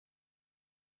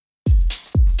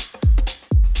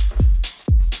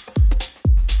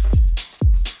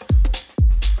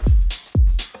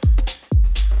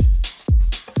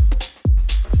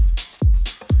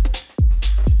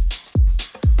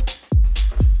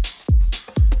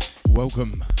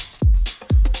welcome.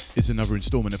 It's another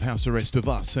instalment of House Arrest with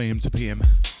us, AM to PM.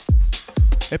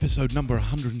 Episode number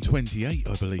 128,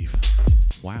 I believe.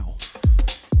 Wow.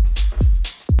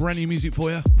 Brand new music for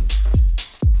you.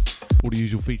 All the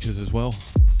usual features as well.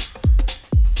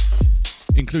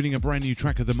 Including a brand new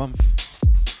track of the month.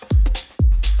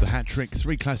 The Hat Trick,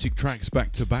 3 classic tracks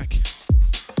back to back.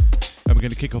 And we're going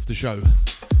to kick off the show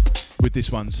with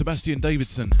this one, Sebastian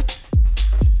Davidson.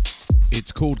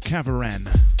 It's called Cavaran.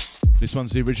 This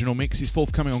one's the original mix. It's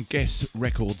forthcoming on Guess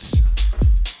Records.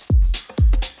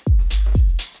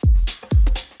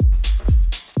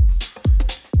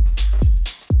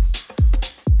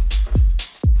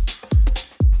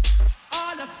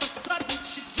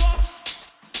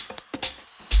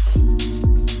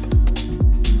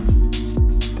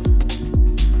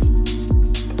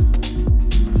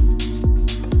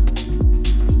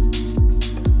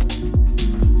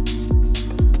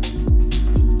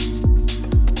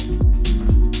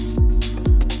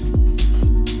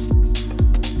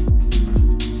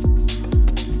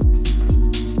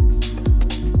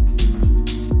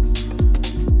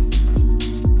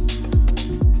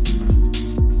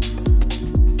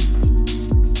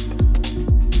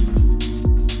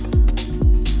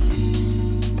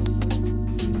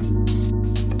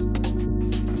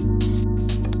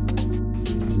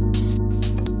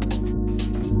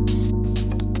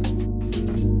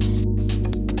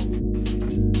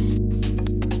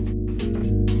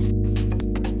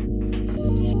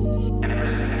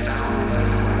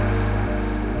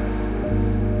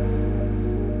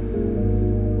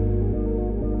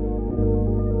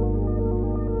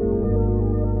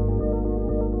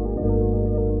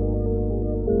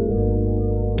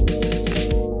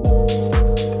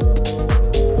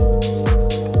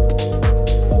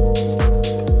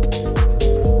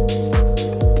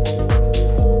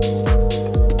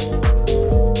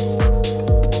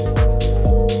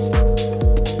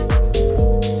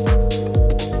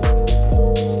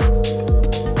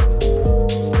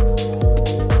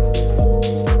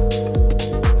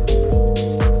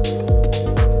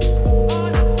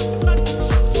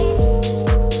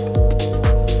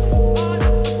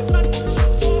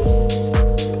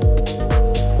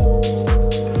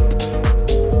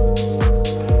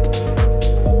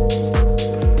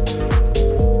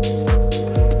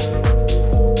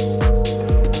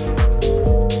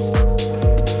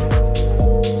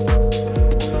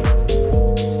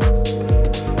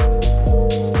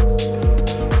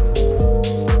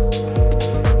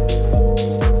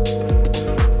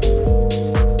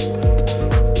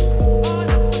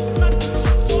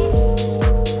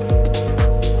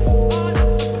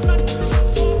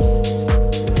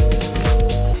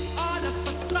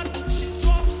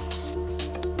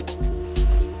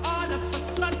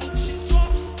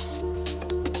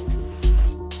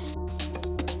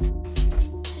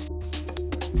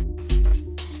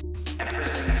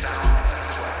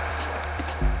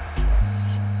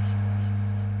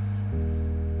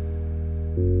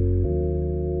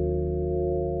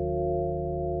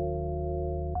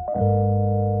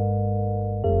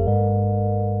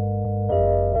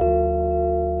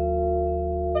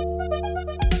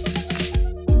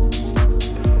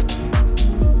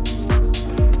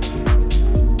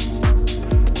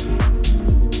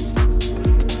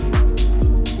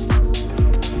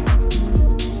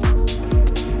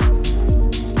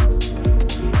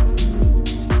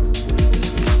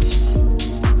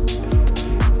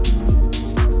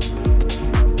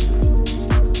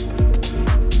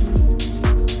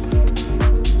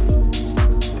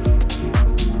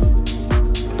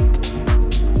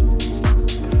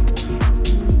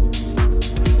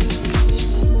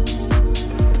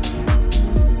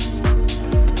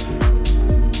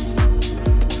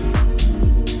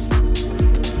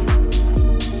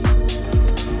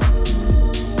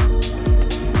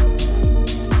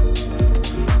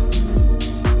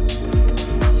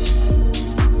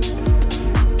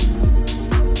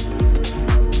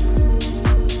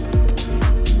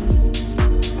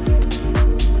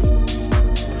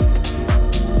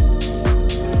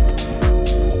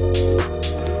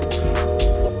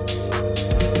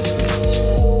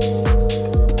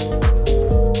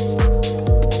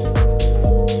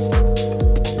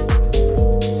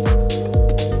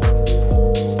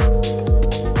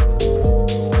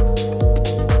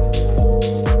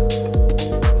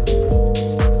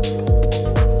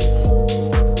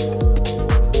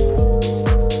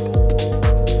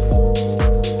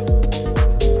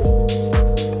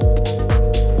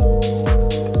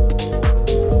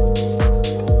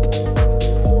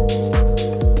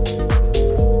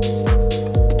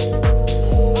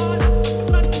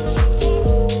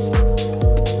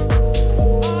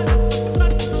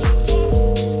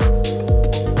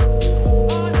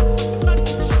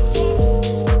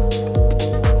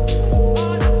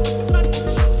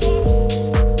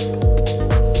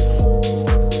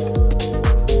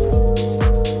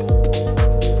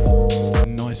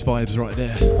 Nice vibes right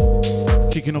there.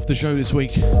 Kicking off the show this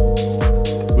week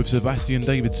with Sebastian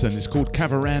Davidson. It's called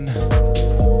Cavaran.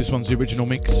 This one's the original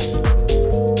mix.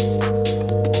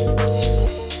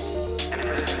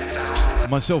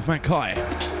 Myself, Matt Kai,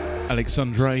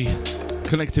 Alexandre,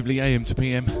 collectively AM to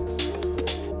PM.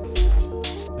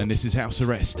 And this is House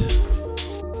Arrest.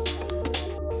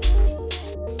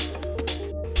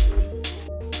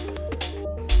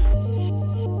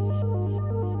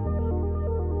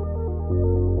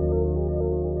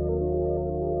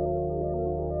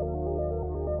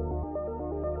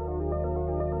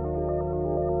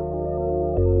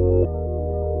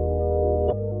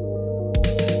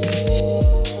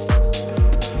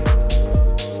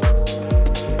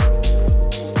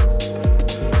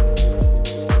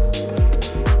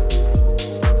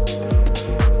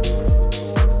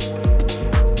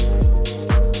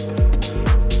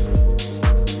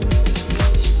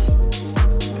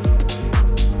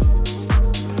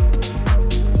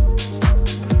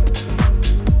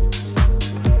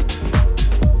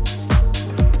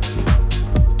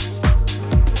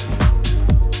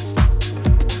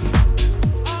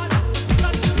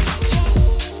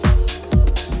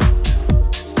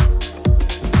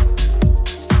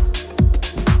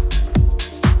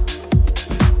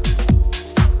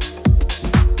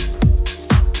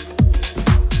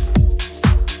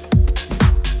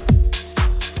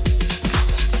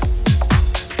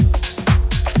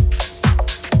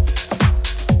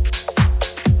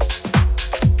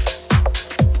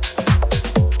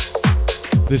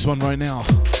 This one right now,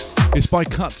 it's by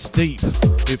Cuts Deep.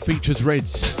 It features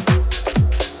Reds.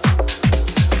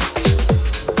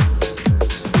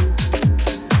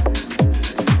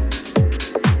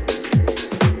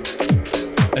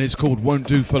 And it's called Won't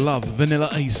Do For Love. Vanilla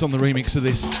Ace on the remix of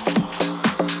this.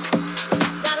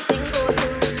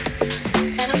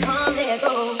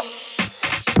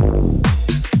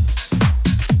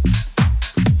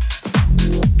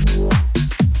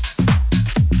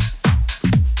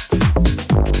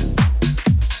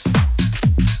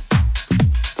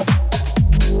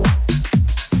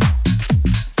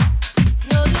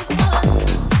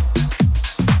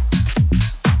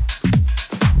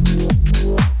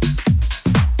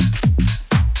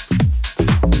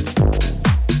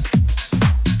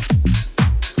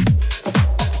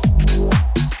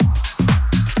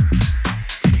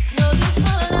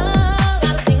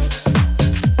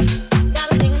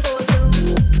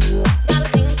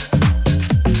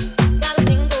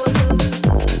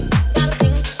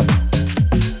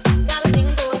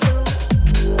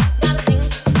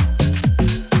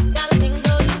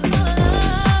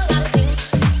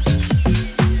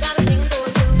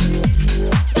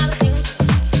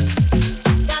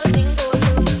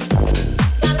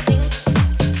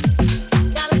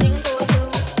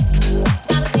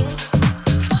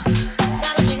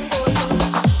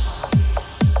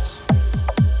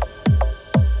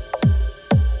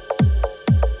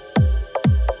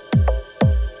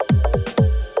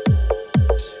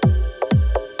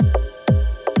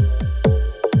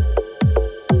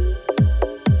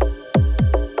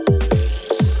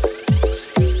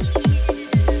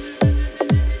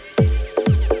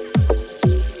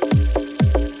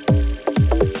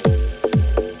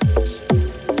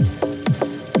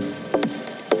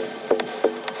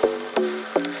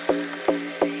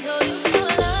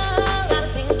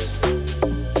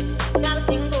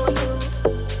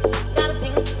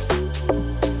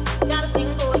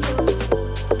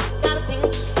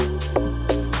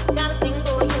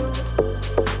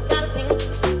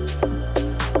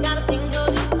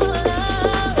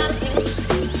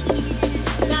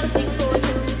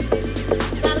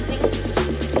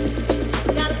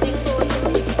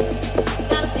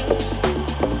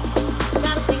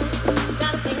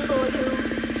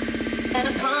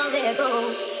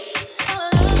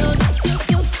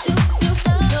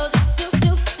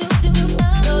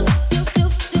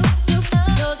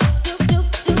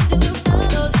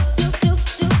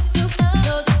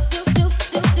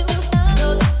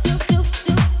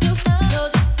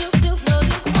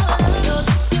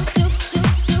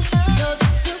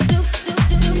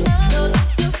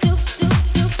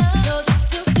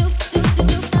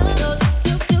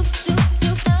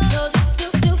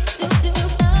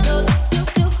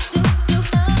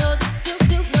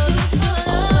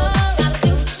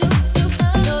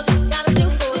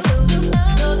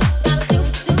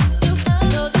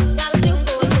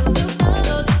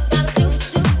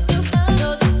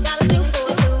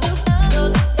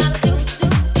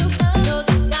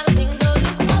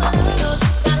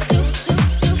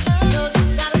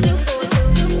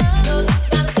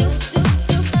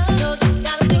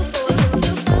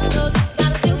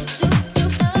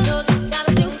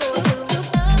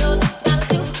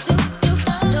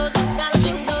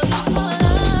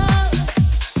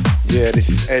 Yeah, this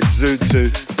is Ed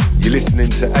Zutu. You're listening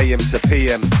to AM to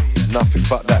PM. Nothing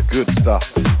but that good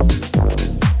stuff.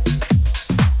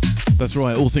 That's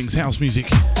right, all things house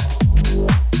music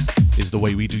is the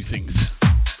way we do things.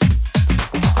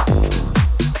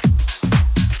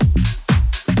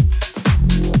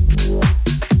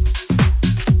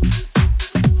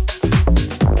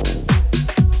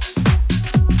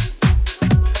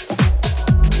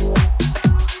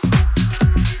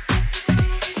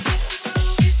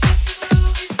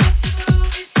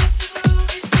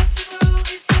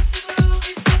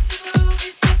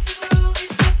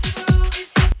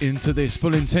 Into this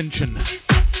Full Intention.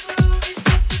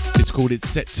 It's called It's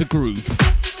Set to Groove.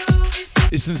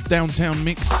 This is Downtown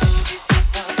Mix.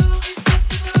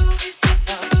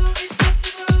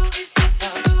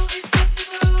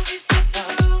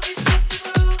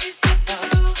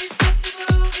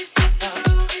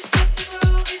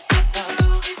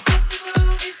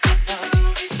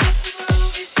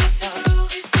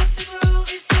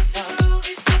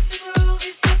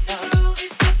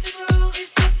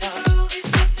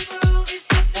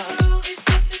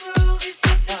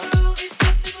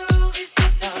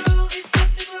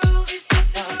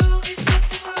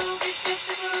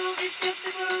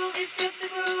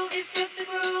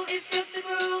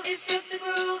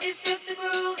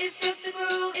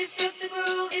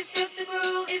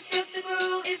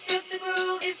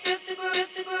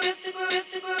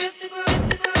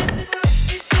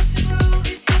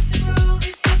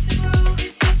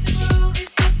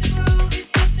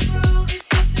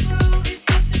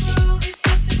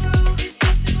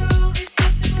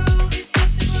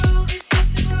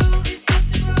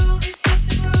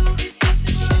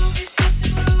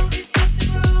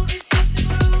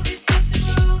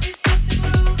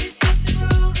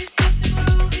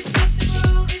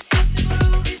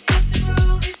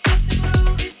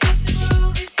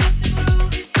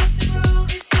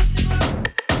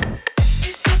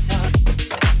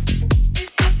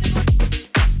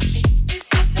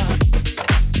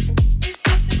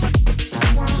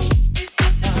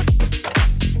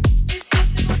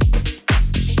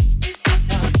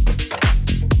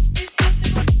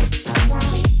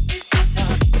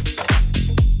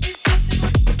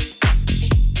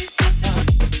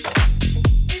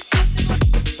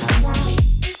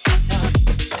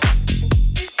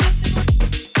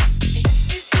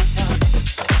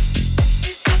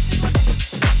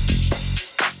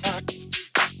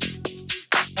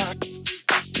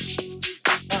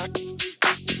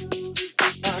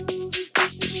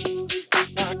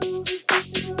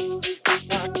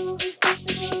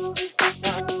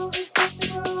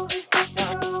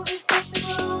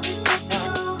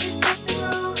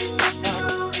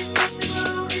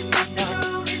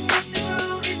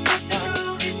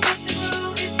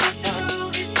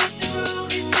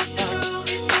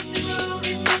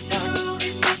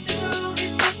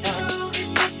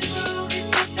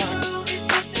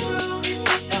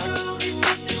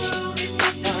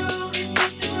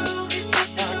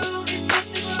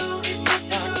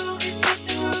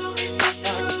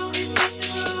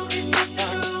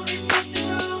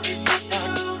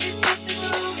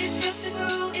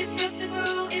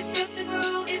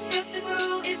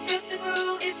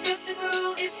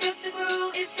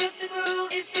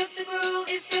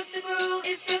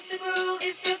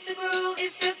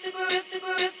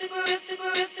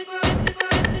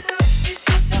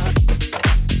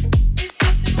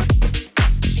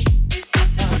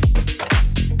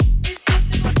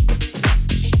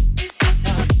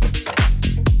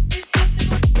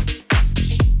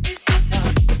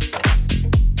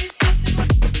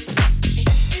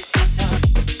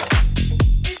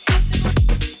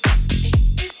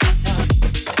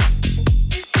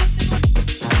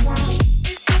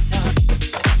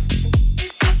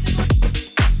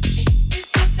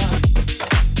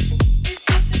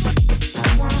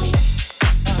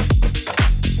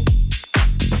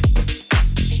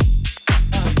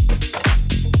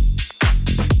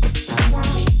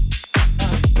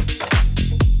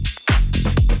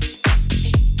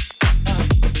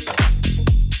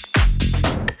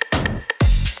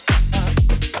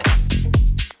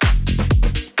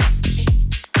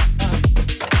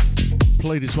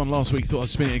 Played this one last week, thought I'd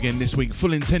spin it again this week.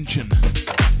 Full Intention,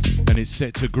 and it's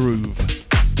Set to Groove.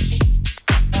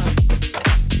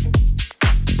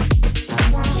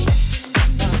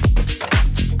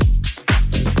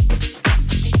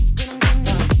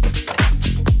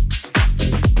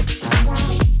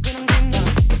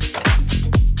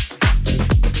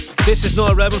 This is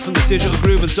Noah Rebel from the Digital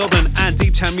Groove in Dublin and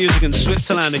Deep Town Music in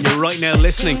Switzerland, and you're right now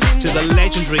listening to the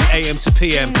legendary AM to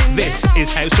PM. This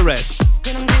is House Arrest.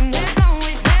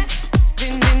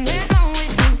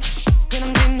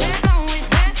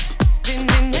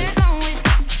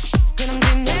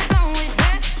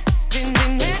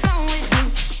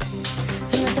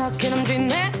 dark and I'm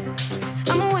dreaming.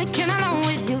 I'm awake and alone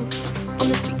with you. On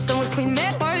the streets, someone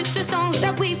screaming words to songs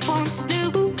that we once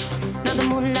knew. Now the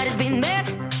moonlight has been there.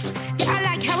 Yeah, I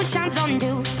like how it shines on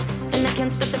you, and I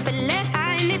can't stop the feeling.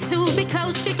 I need to be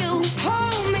close to you.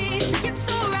 Hold me, say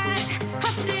it's alright.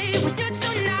 I'll stay with you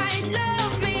tonight.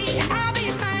 Love me and I'll be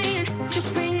fine. You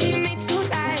bring me to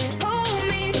life. Hold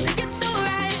me, say it's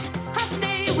alright. I'll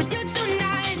stay with you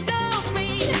tonight. Love me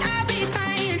and I'll be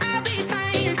fine. I'll be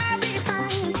fine. I'll be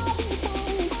fine.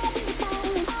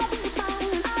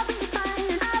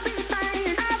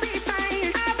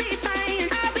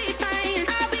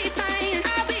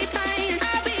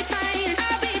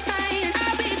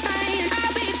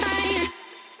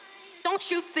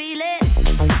 Don't you feel it?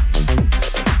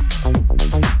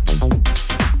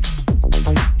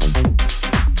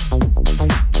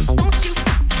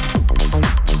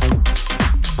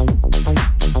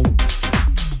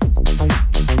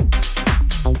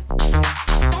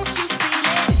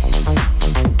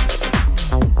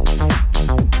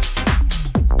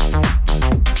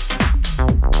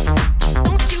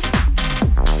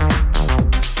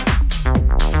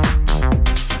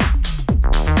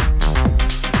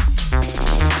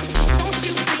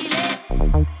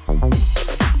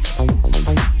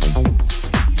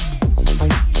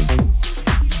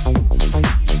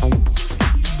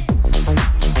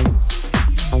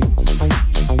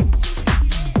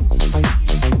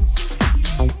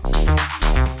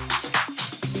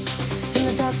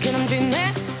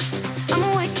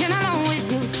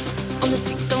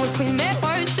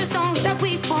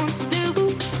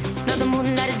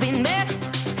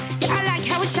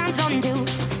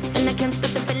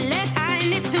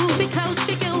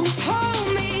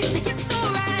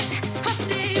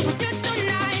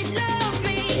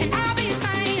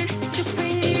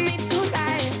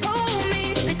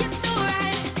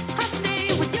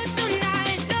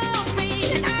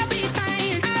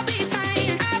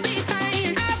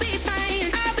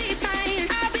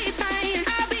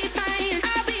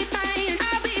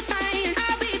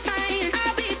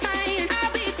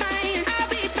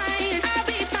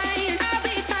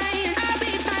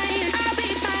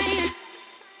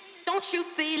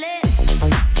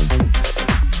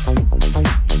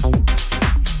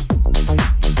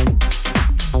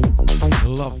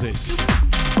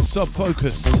 Sub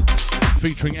Focus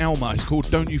featuring Alma. It's called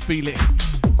Don't You Feel It.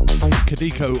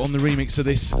 Kadiko on the remix of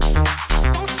this.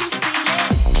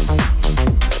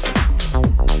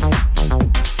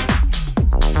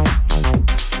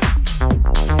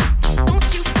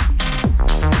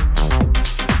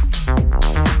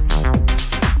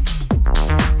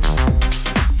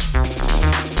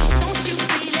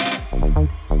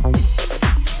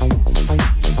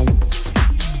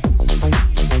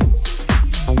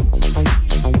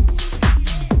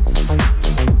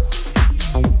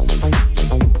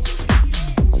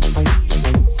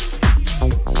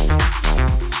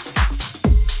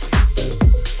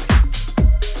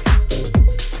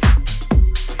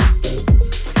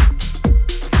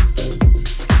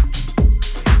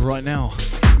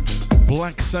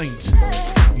 Saint.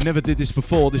 Never did this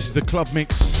before. This is the club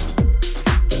mix.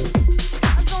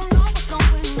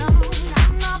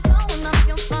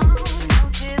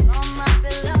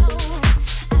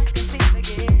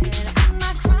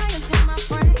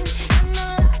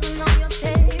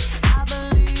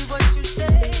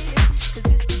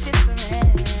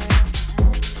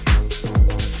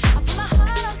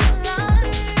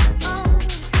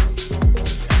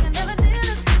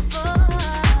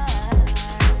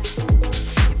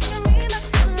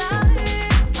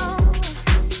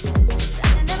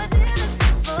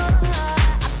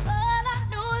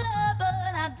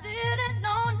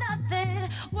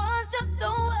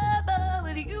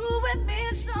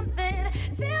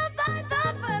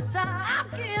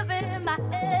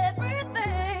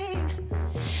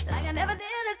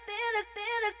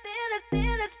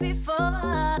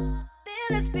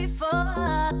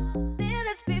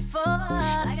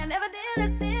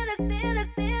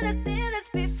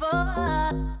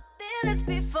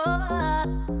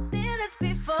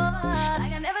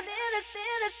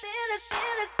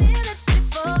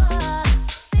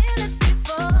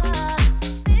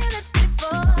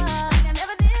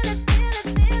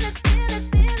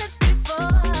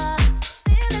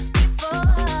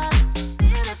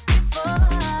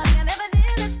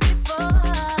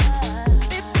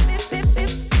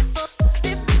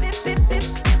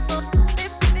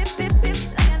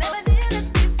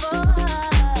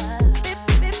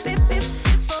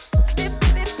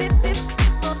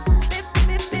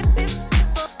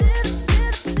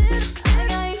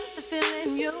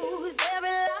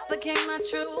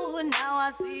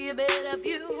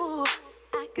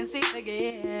 can see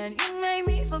again. You make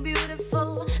me feel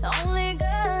beautiful, the only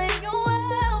girl in your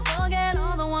world. Forget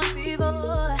all the one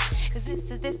before, cause this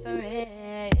is different.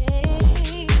 I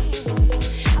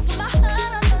put my heart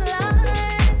on the line,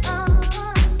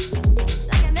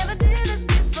 like I never did this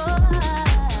before.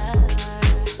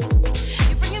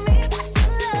 You're bringing me back to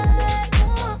life,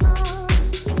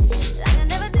 like I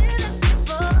never did this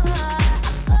before. I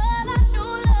thought I knew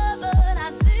love, but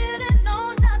I didn't know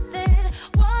nothing.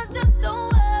 Was just a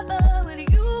word, but with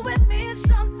you with me it's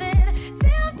something.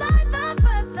 Feels like the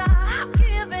first time I'm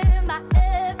giving my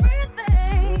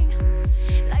everything,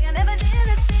 like I never did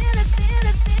this before.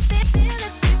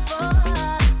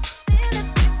 Did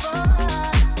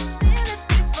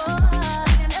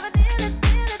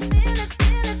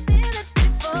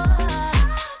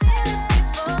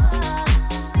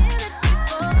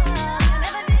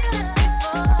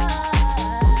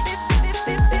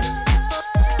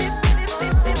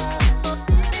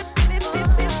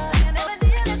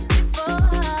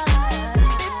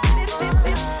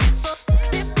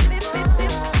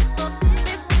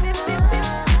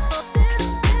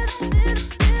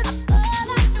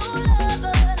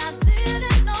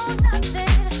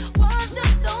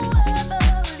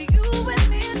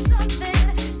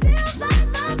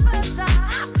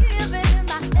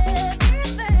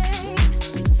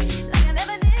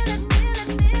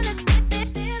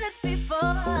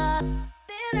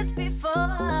this before.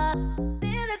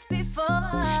 Did this before.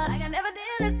 Like I never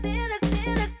did this before.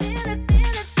 Did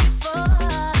this before.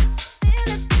 Did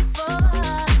this before.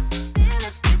 Did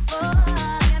this before.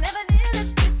 I never did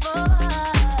this before.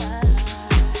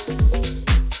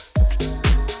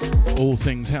 All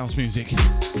things house music.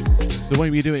 The way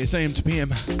we do it is AM to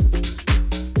PM.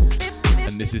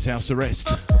 And this is House Arrest.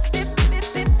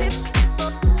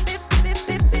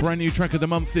 Brand new track of the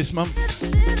month this month.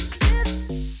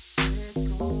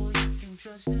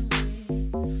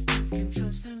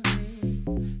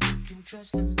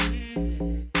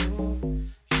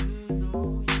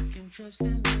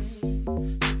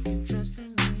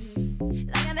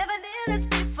 Like I never did this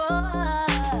before.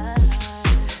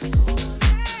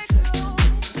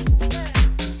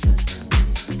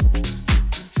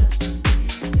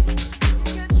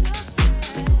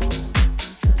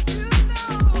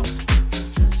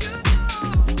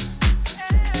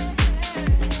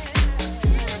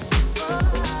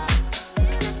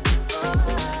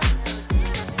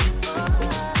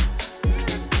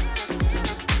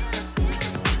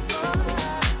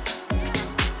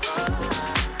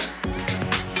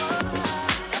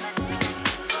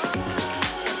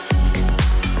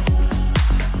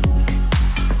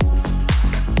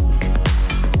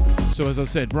 So as I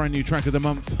said, brand new track of the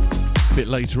month, a bit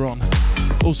later on.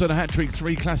 Also the hat trick,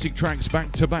 3 classic tracks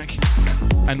back to back,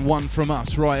 and one from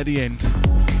us right at the end.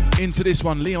 Into this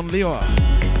one, Leon Lior.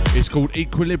 It's called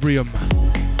Equilibrium,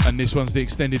 and this one's the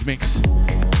extended mix.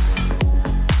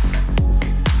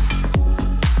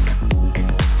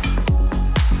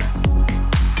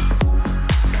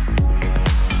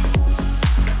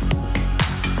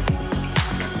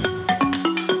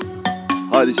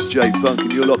 Hi, this is Jay Funk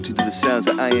and you're locked into the sounds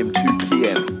at AM 2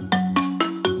 PM.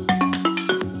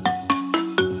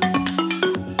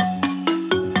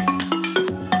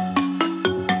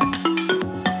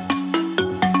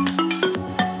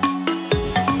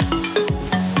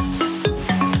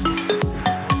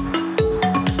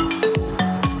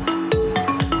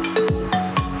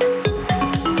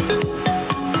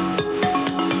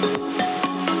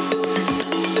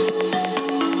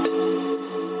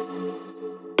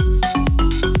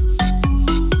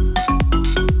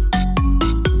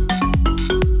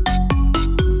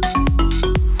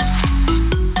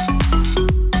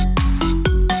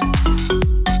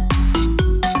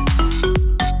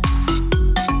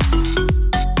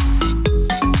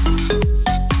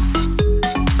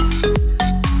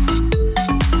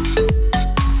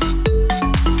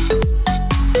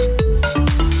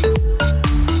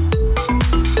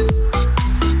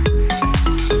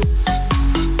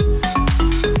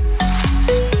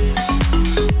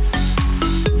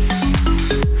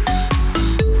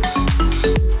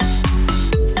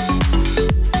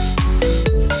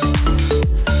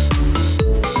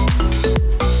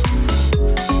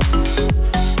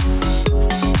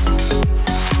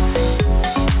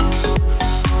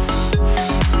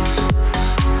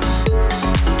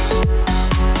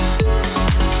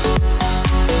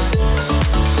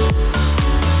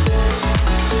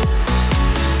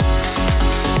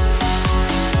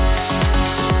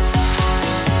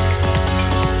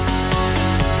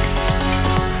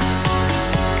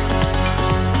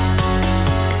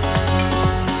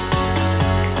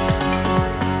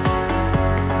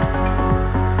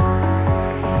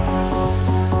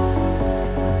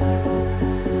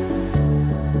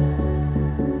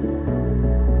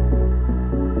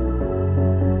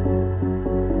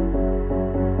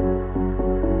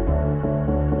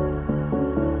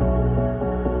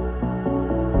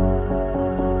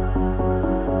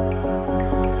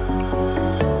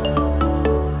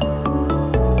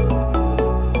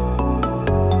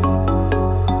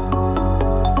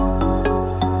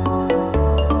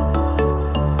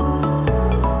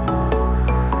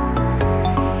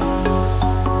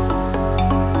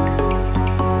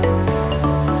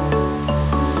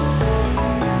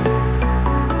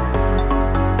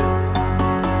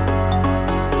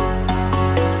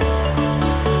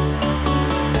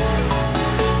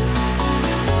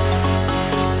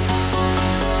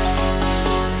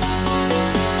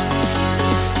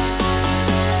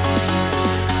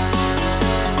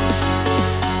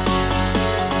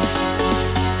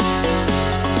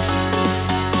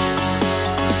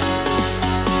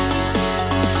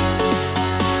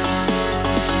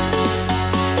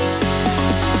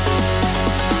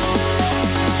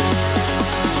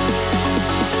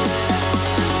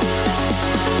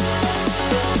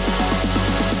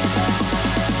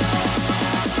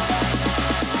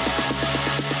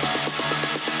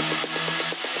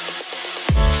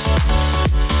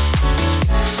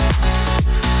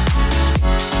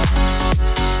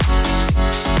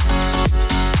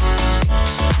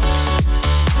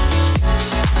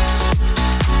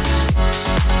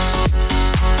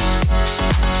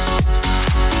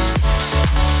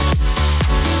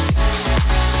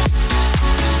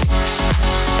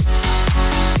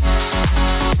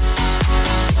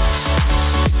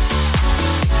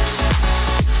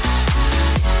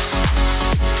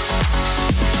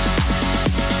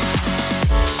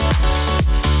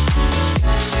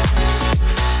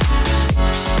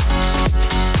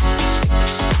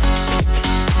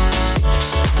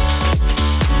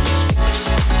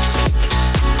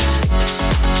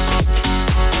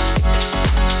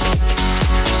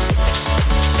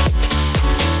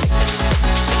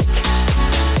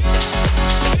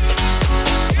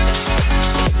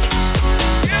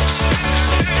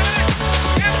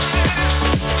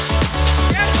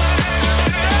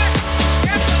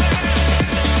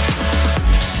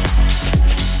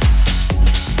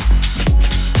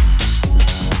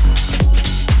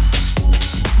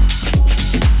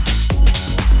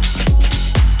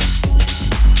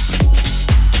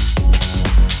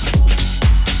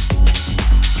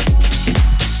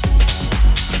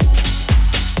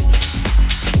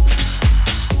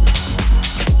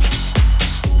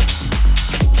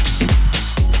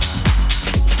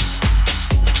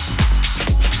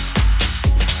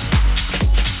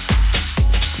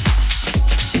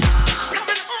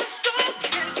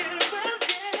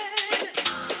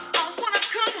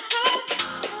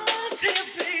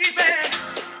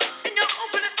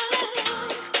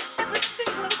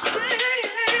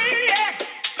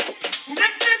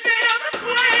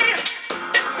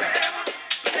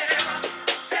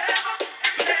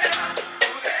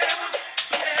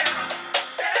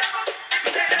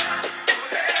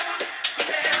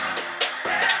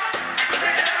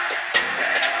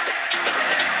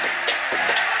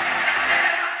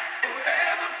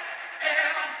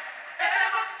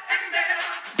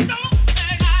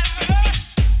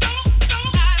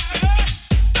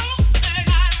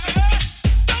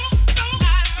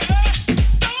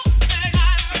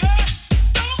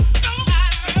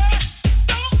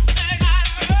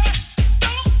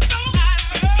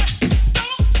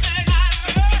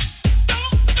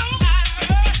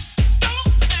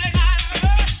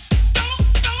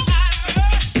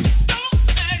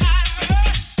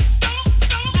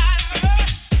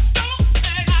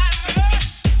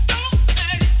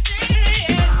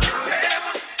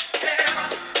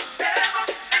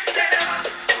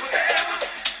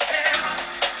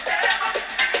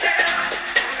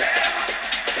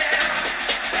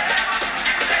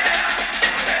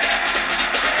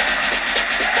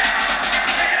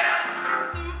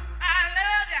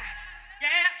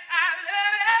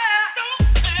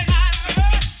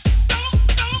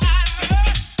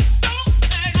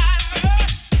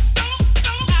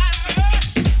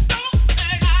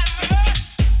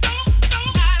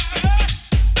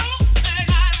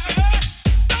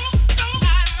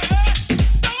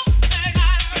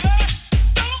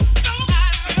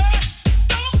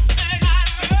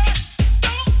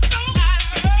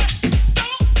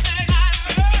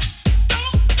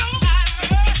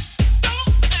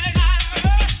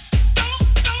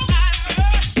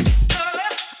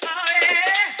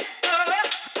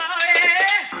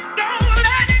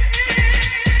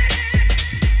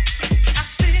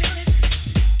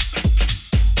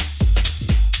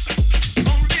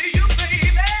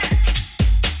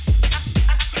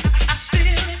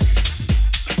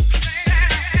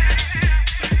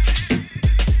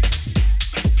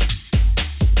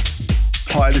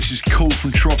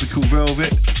 from Tropical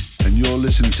Velvet, and you're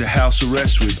listening to House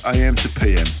Arrest with AM to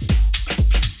PM.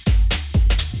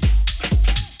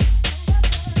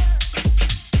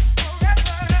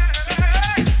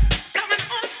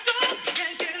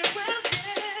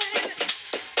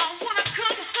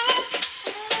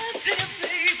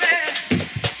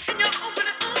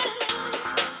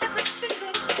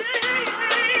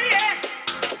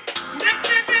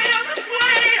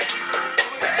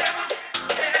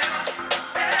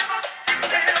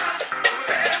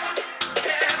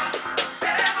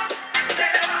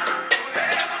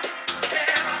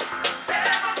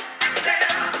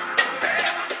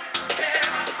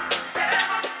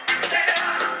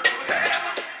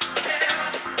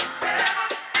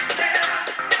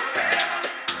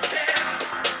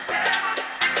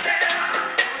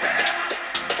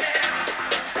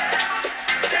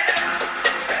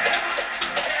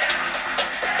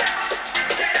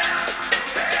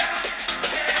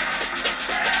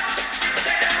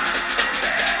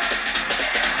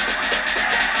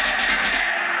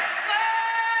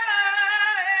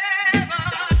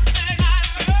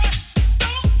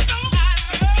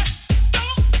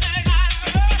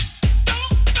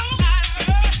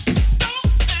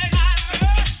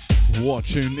 What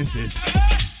tune this is?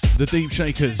 The Deep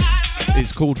Shakers.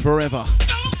 It's called Forever.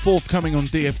 Forthcoming on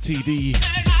DFTD.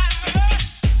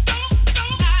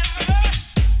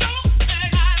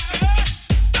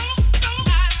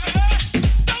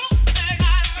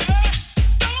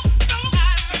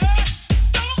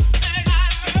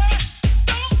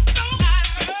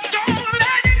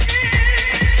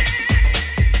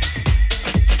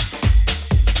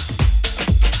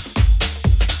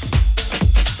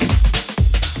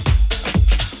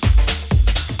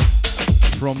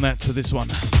 From that to this one,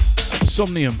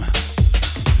 Somnium,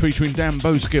 featuring Dan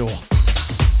Boskill.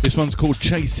 This one's called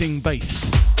Chasing Bass.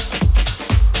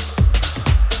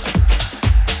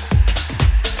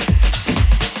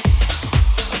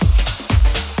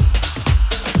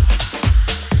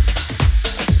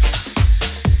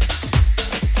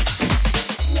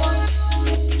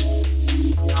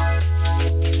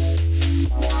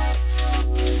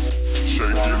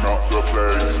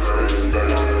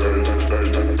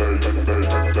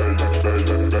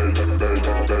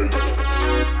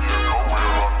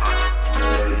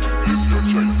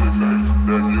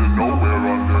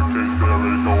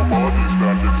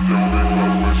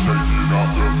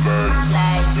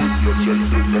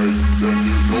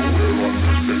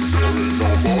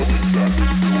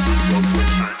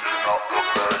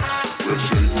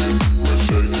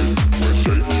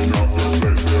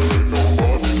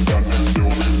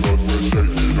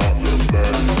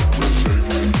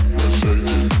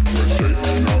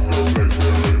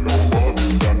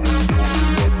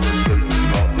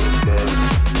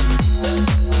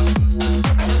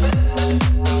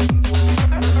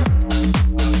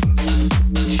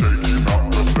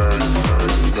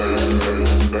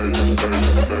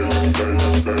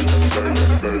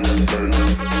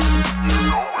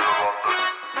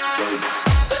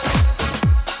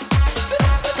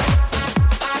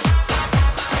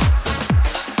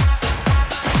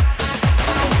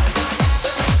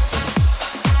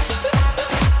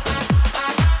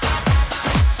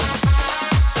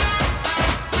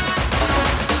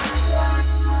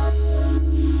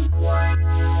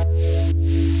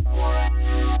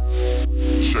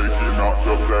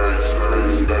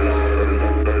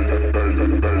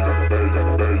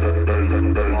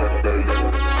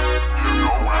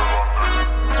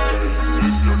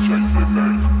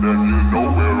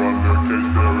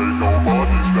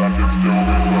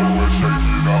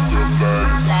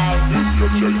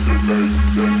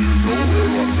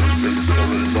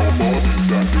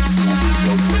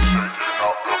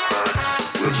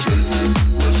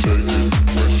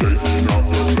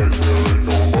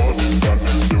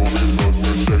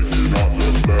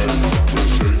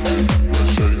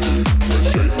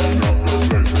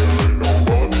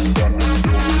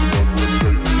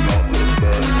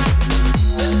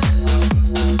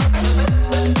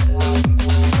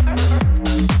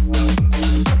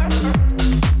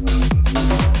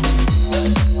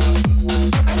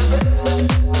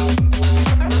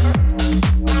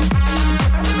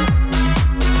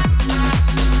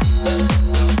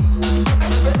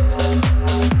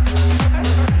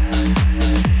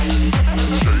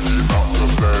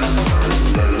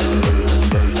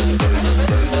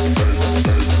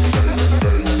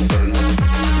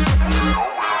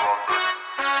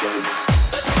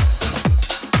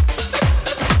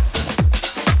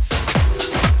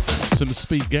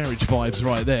 Speed garage vibes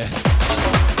right there.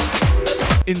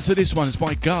 Into this one is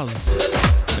by Guz,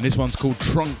 and this one's called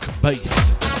Trunk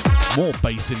Bass. More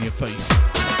bass in your face.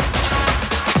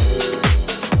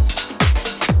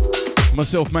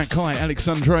 Myself, Matt Kai,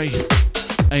 Alexandre,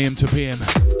 AM to PM.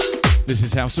 This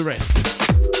is House Arrest.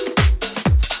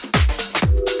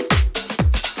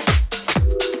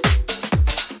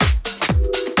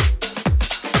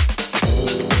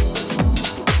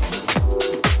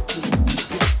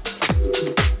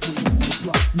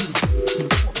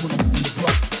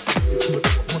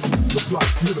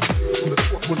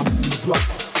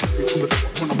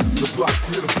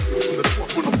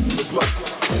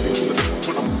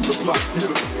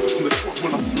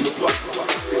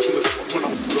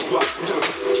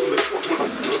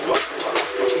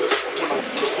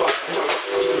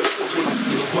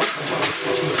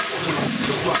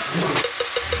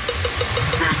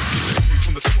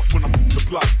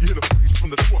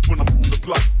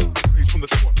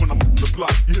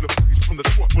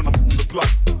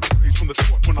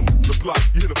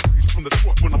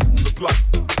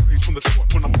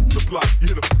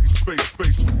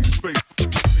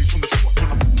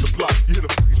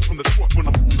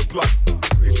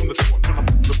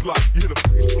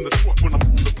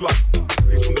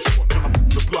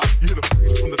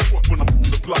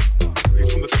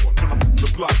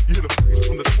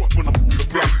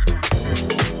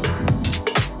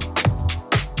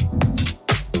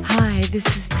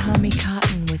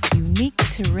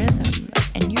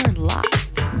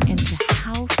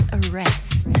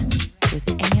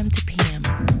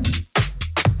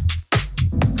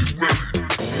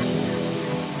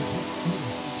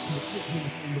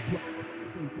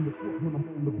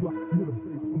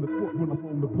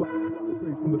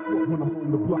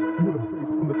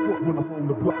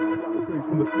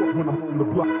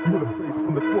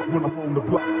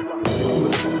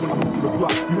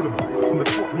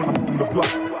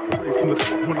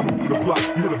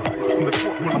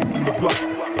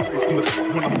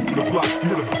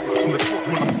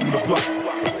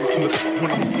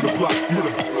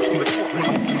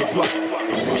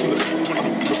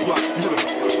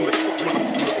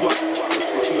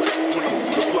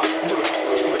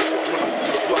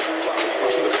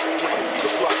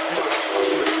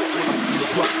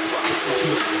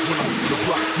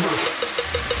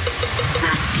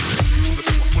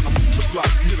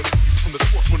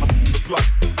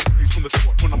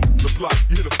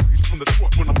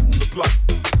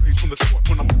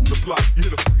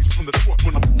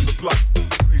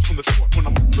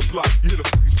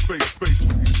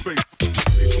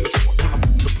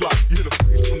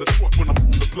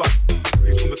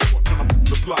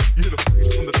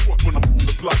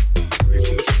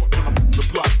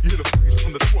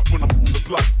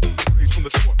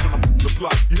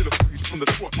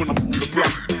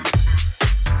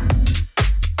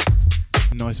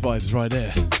 Nice vibes right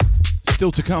there.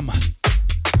 Still to come,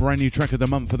 brand new track of the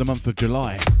month for the month of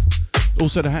July.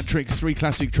 Also the hat trick, 3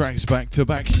 classic tracks back to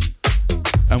back,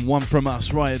 and one from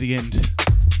us right at the end.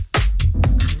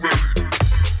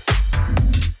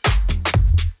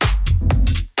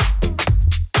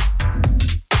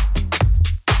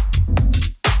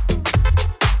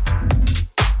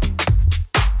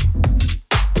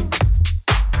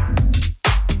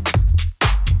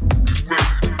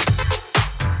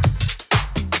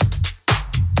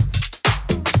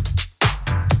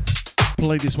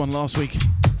 Played this one last week.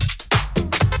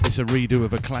 It's a redo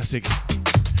of a classic,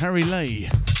 Harry Lay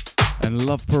and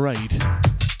Love Parade.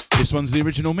 This one's the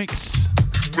original mix.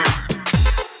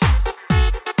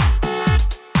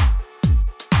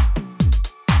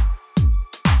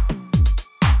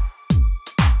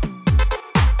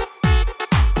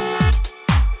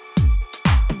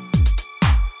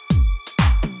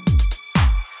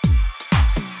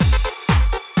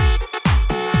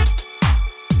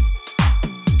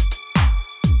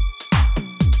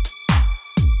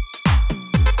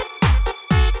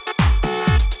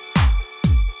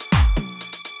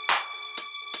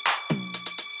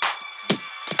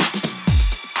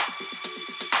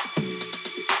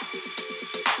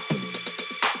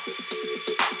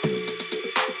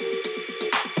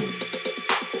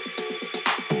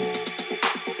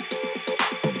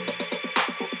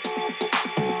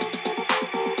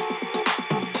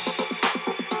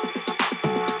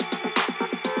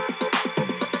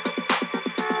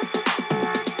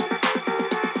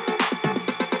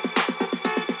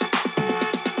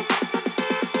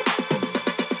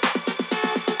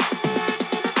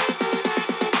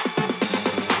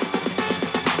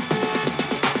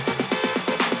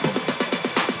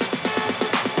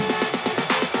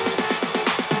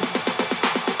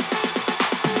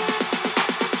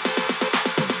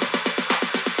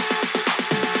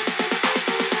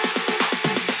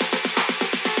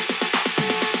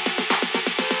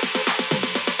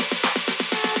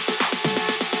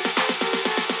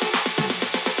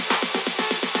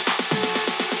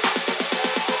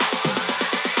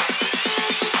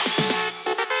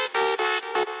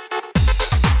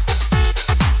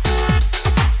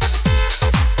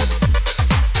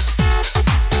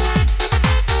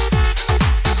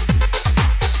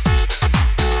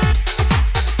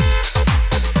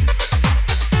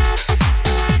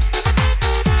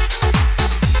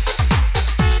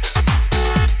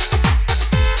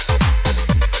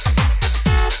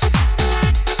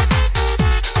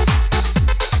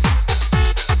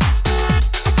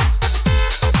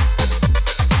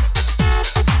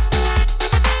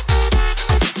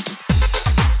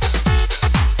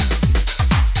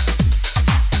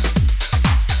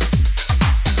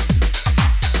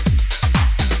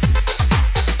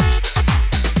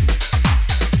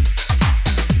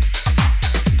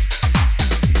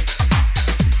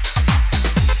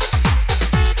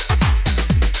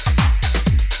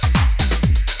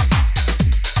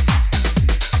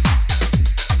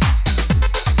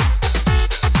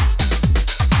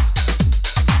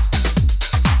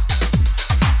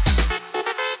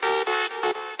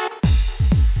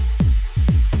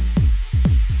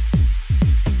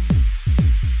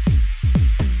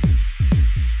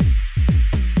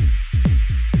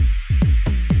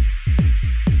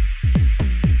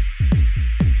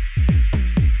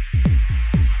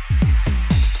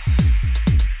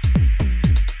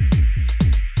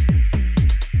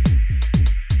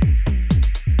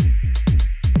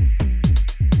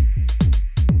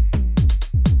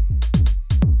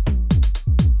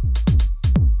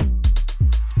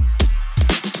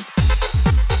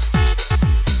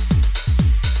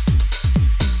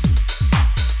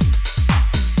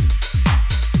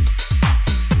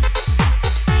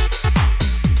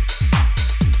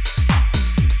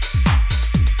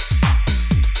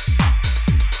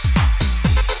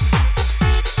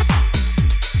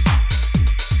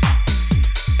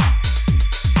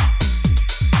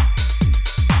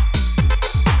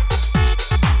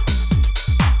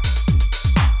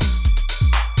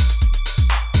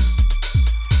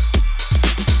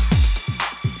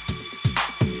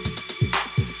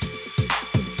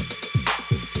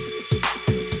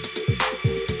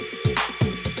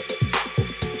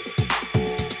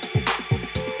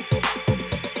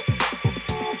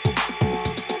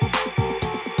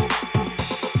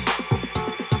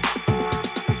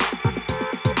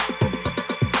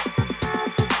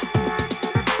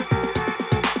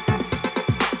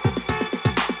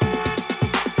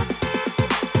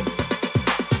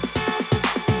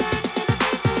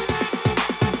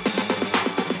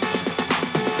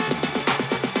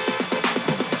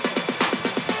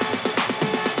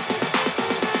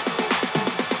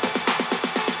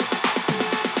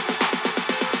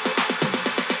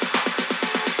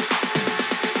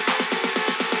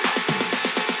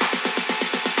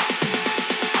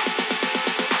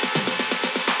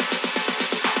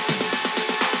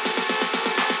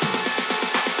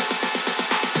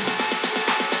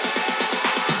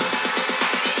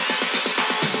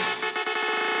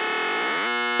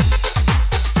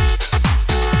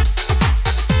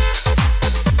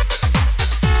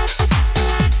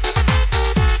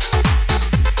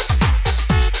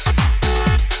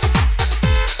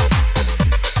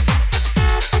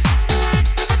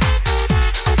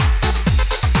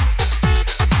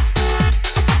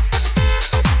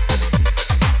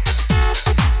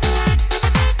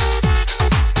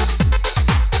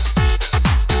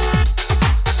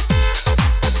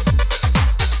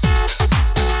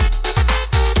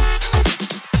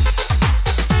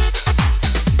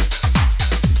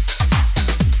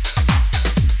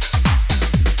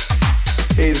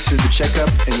 This is The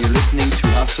Checkup, and you're listening to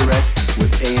House Arrest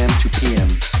with AM to PM.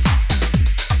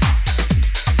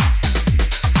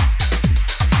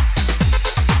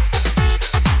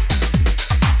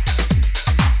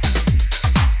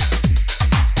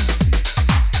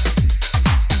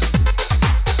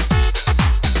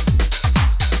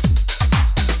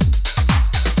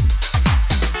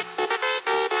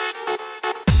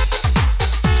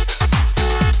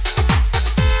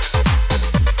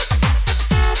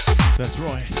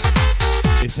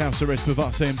 It's House Arrest with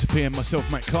us, AM to PM, myself,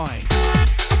 Matt Kai,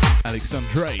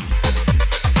 Alexandre.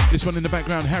 This one in the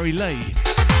background, Harry Lay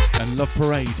and Love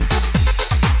Parade.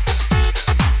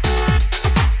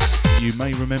 You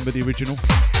may remember the original.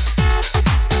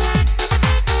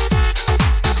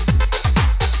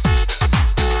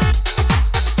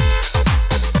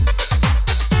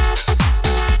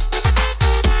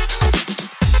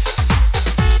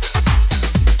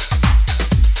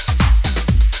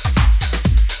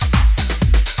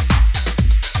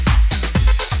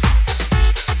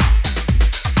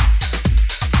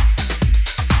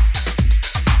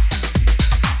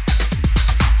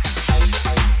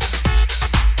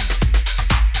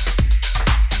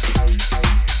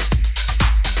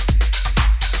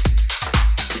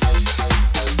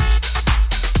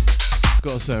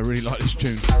 I really like this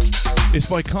tune. It's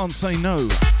by Can't Say No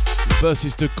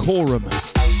versus Decorum,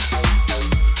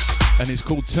 and it's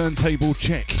called Turntable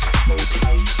Check.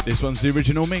 This one's the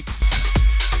original mix.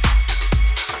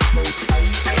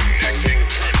 Connecting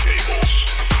turntables.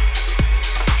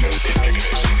 Testing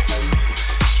mechanism.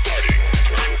 Starting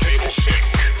turntable sync.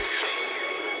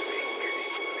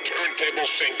 Turntable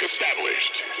sync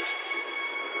established.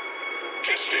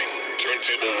 Testing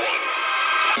turntable 1.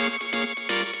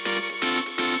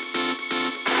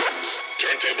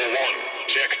 Turntable 1,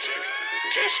 checked.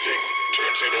 Testing,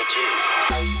 turntable 2.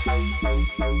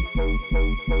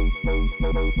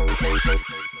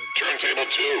 Turntable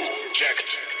 2, checked.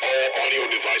 All audio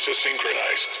devices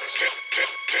synchronized.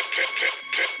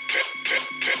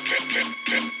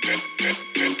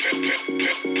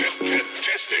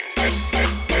 Testing.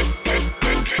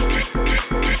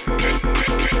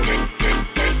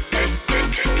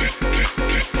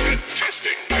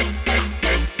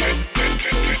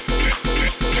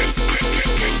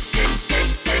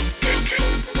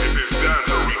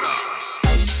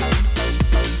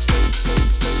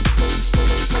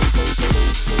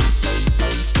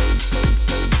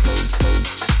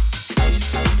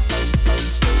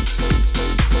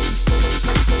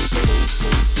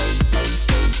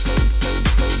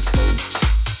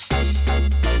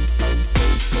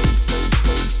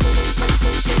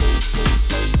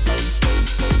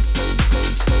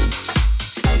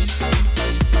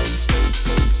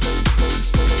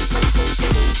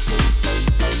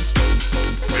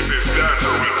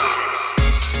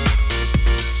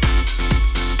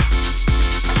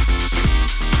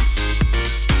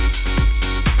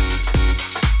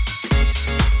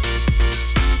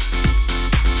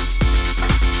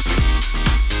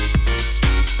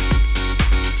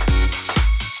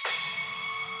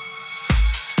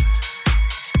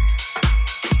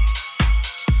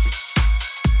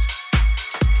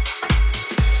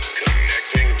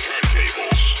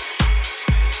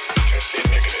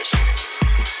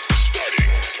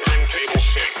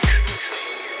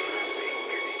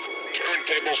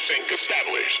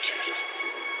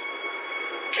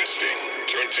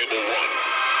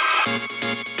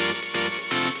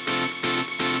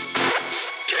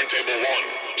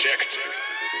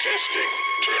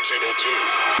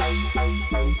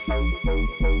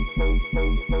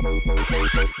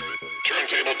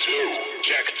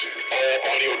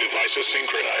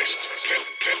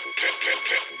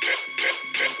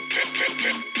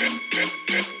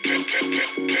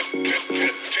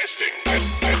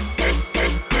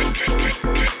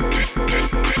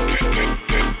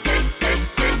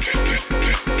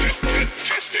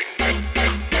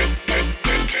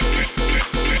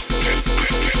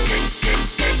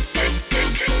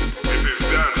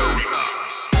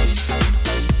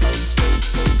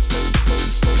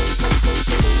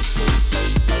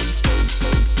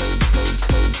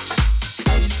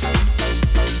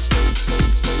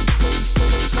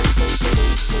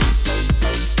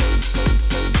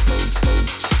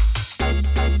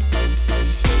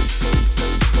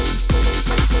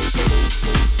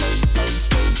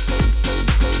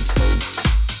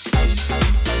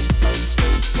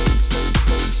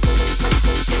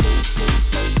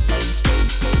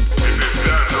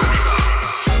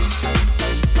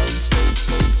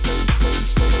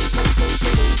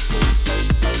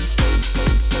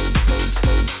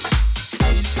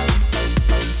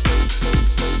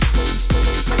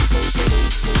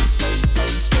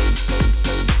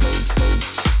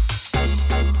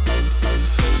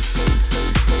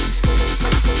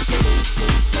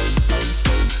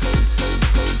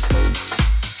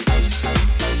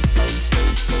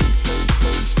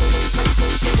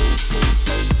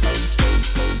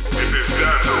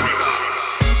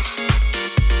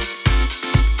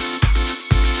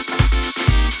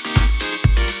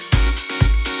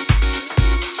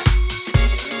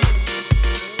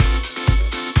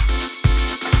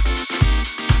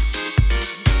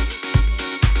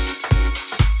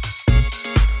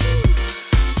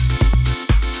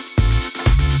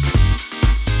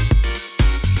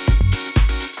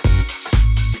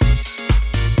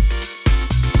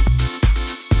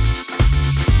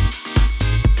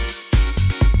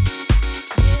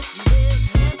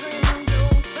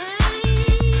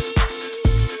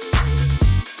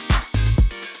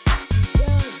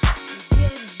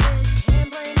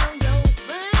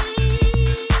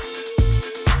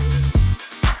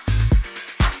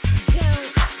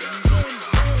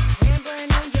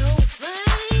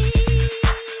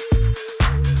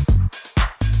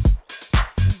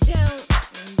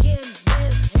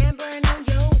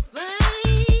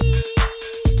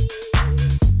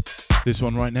 This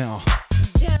one right now,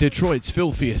 Detroit's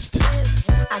filthiest,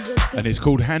 and it's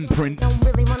called Handprint. Don't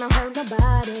really wanna hurt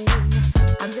nobody.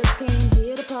 I just came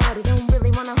here to party. Don't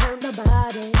really wanna hurt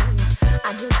nobody.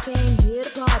 I just came here to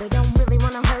party. Don't really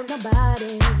wanna hurt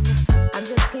nobody. I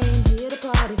just came here to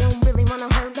party. Don't really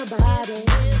wanna hurt nobody.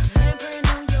 Handprint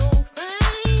on your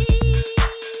face.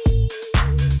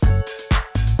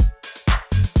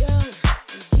 Don't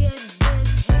get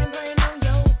this handprint on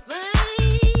your face.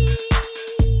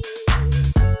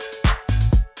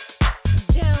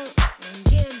 Don't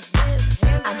get this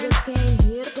handprint. I just came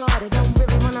here to party. Don't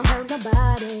really wanna hurt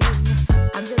nobody.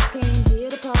 I just came here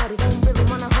to party. Don't really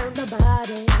wanna hurt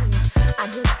nobody. I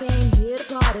just came here to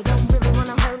party. Don't really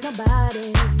wanna hurt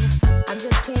nobody. I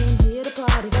just came here to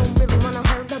party. Don't really wanna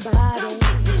hurt nobody. Don't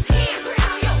get this handprint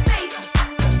on your face.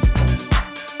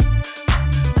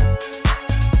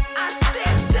 I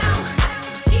said don't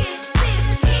get this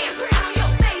handprint on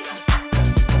your face.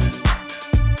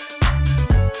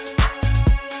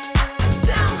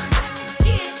 Don't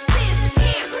get this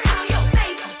handprint on your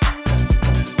face.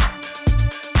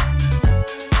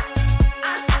 I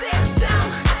said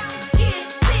don't get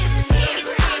this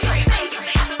handprint on your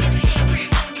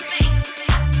face.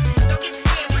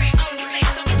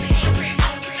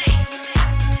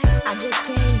 I just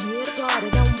came here to party,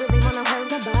 don't really wanna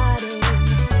hurt nobody.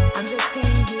 I just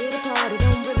came here to party,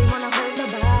 don't really wanna hurt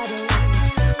nobody.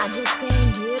 I just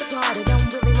came here to party, don't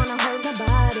really wanna hurt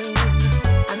nobody.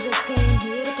 I just came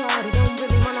here to party, don't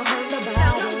really wanna hurt nobody.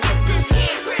 Don't get this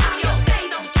handprint on your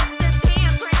face. Don't get this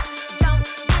handprint. Don't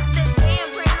get this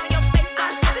handprint on your face. I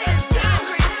said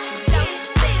don't get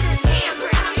this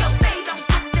handprint on your face. Don't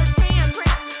get this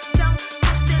handprint. Don't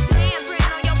get this handprint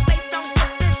on your face. Don't get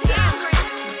this handprint.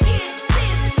 Get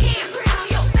this handprint on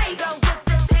your face. Don't get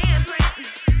this handprint.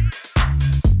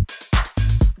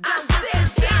 I said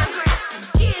don't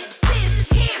get this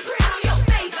handprint on your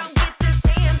face. Don't get this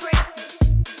handprint.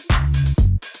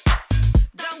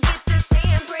 Don't get this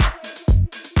handprint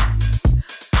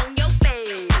on your face. On your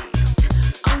face.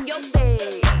 On your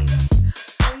face.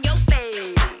 On your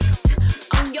face.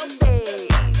 On your face.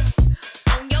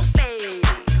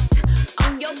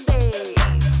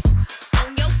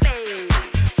 On your face.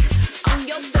 On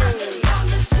your face. On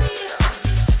your face.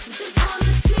 Just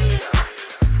wanna chill.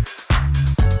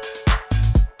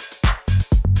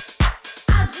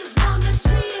 I just wanna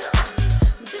chill.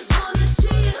 Just wanna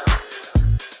chill.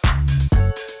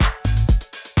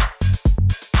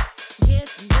 Get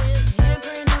this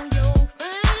handprint on your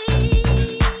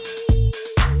face.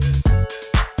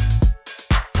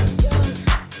 Don't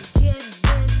get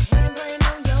this handprint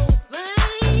on your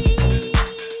face.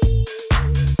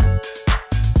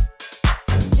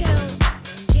 Don't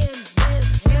get this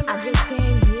handprint. I just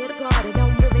came here to party,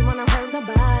 don't really wanna hurt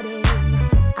nobody.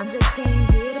 I just came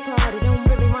here to party, don't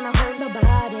really wanna hurt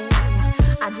nobody.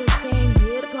 I just came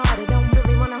here to party, don't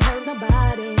really wanna hurt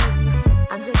nobody.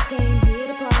 I just came here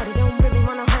to party, don't really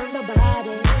wanna hurt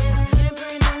nobody.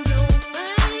 Handprint on your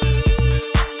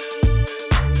face.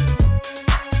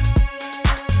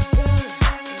 Don't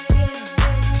get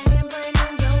this handprint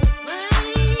on your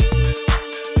face.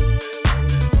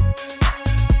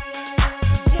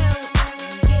 Don't get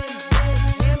this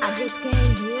handprint. I just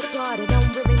came here to party,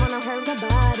 don't really wanna hurt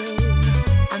nobody.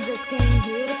 I just came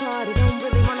here to party, don't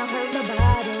really wanna hurt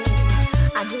nobody.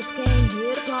 I just came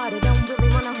here to party, don't really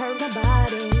wanna hurt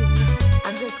nobody.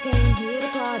 I just came here to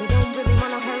party, don't really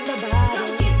wanna hurt nobody.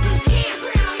 Don't get this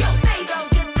handprint on your face. Don't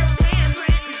get this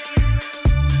handprint.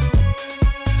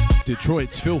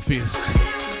 Detroit's filthiest,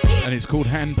 and it's called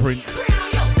Handprint. Handprint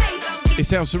on your face. Don't get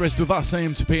It's House Arrest with us,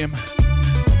 AM to PM.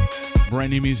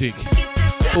 Brand new music,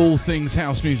 all things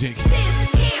house music.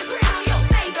 this handprint on your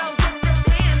face. Don't get this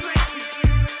handprint.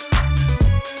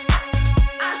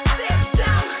 I said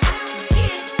don't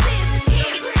get this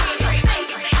handprint on your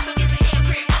face. Don't get the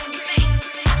handprint on your face.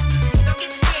 Don't get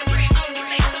the handprint on your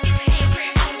face. Don't get the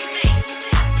handprint on your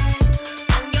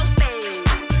face. On your face.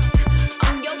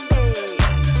 On your face. On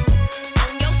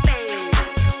your face.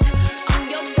 On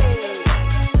your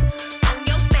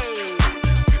face.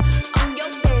 On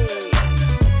your face.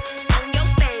 On your face. On your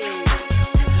face.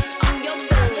 On your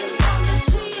face.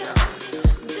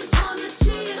 Just wanna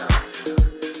chill.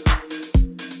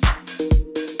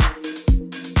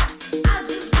 I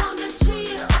just wanna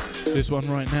chill. This one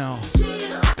right now,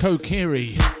 Chill.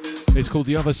 Kokiri. It's called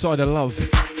The Other Side of Love.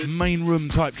 Main room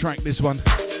type track, this one.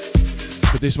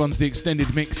 But this one's the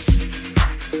extended mix.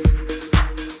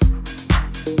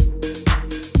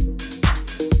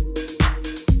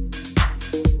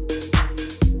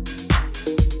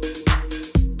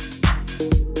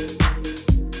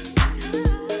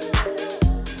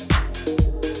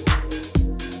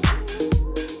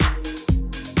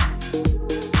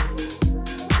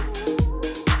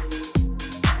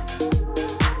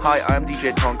 Hi, I'm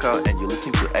DJ Tonka, and you're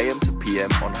listening to AM to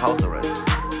PM on House Arrest.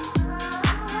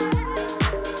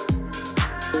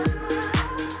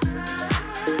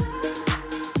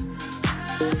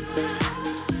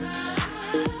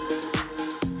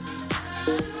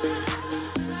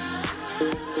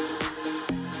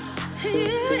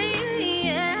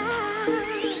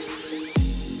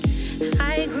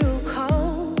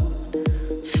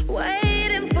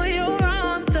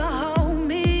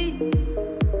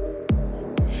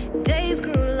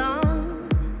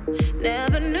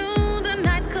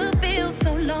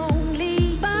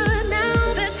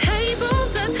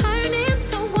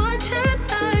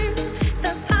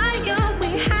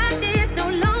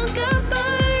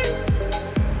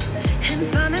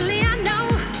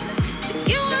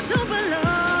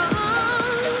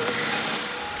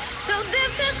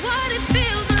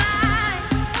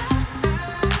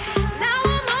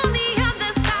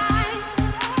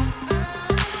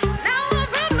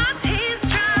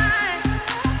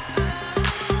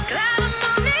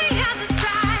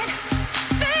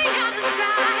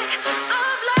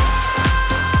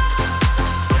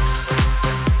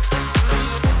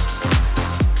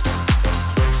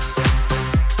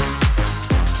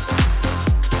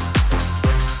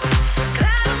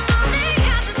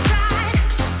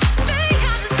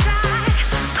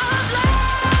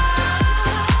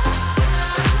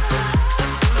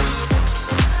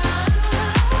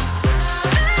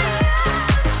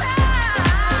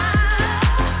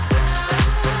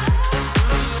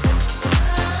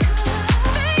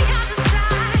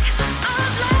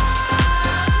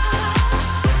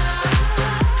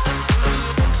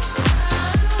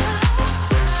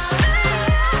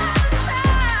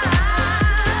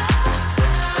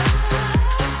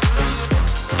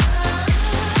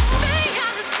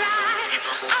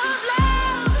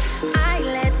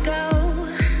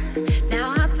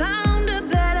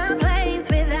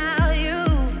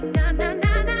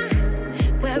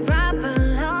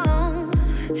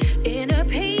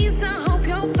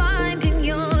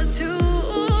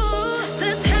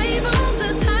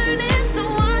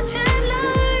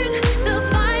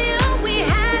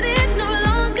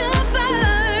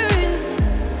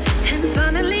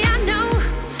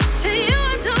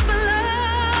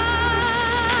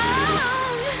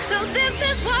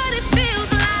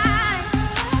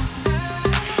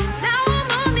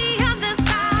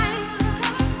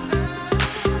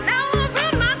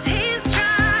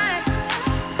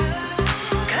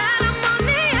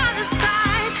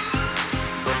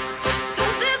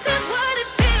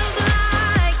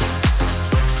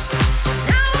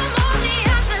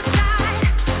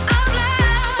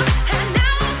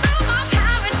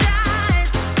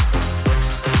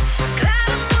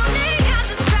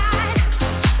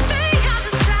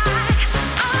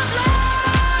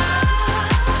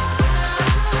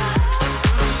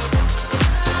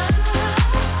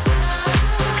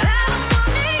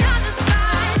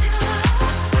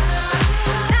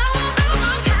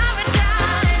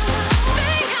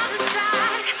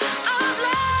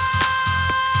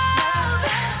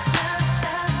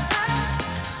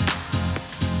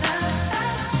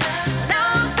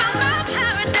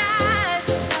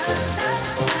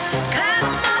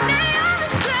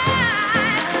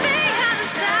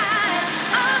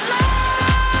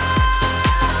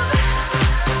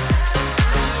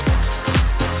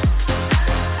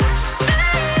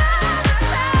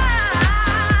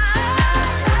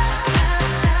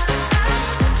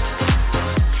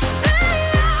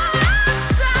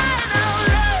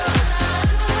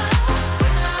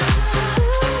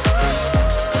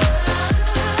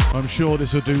 Sure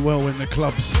this will do well in the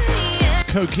clubs.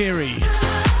 Kokiri,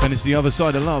 and it's The Other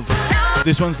Side of Love.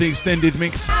 This one's the extended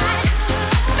mix.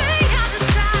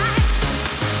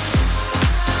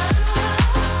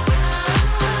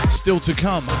 Still to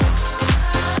come,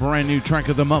 brand new track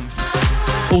of the month.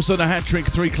 Also the hat trick,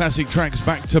 3 classic tracks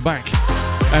back to back,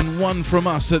 and one from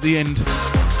us at the end.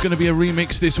 It's going to be a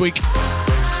remix this week.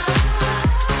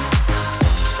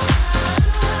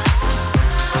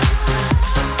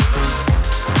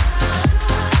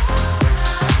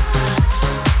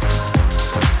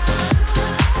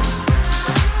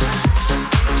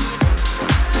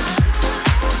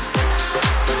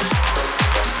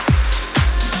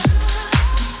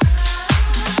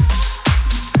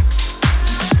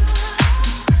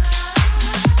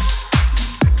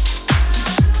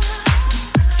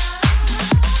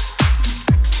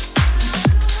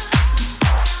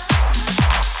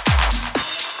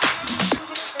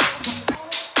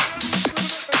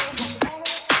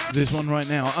 This one right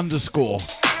now, Underscore.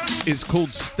 It's called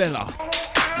Stella,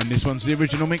 and this one's the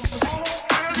original mix.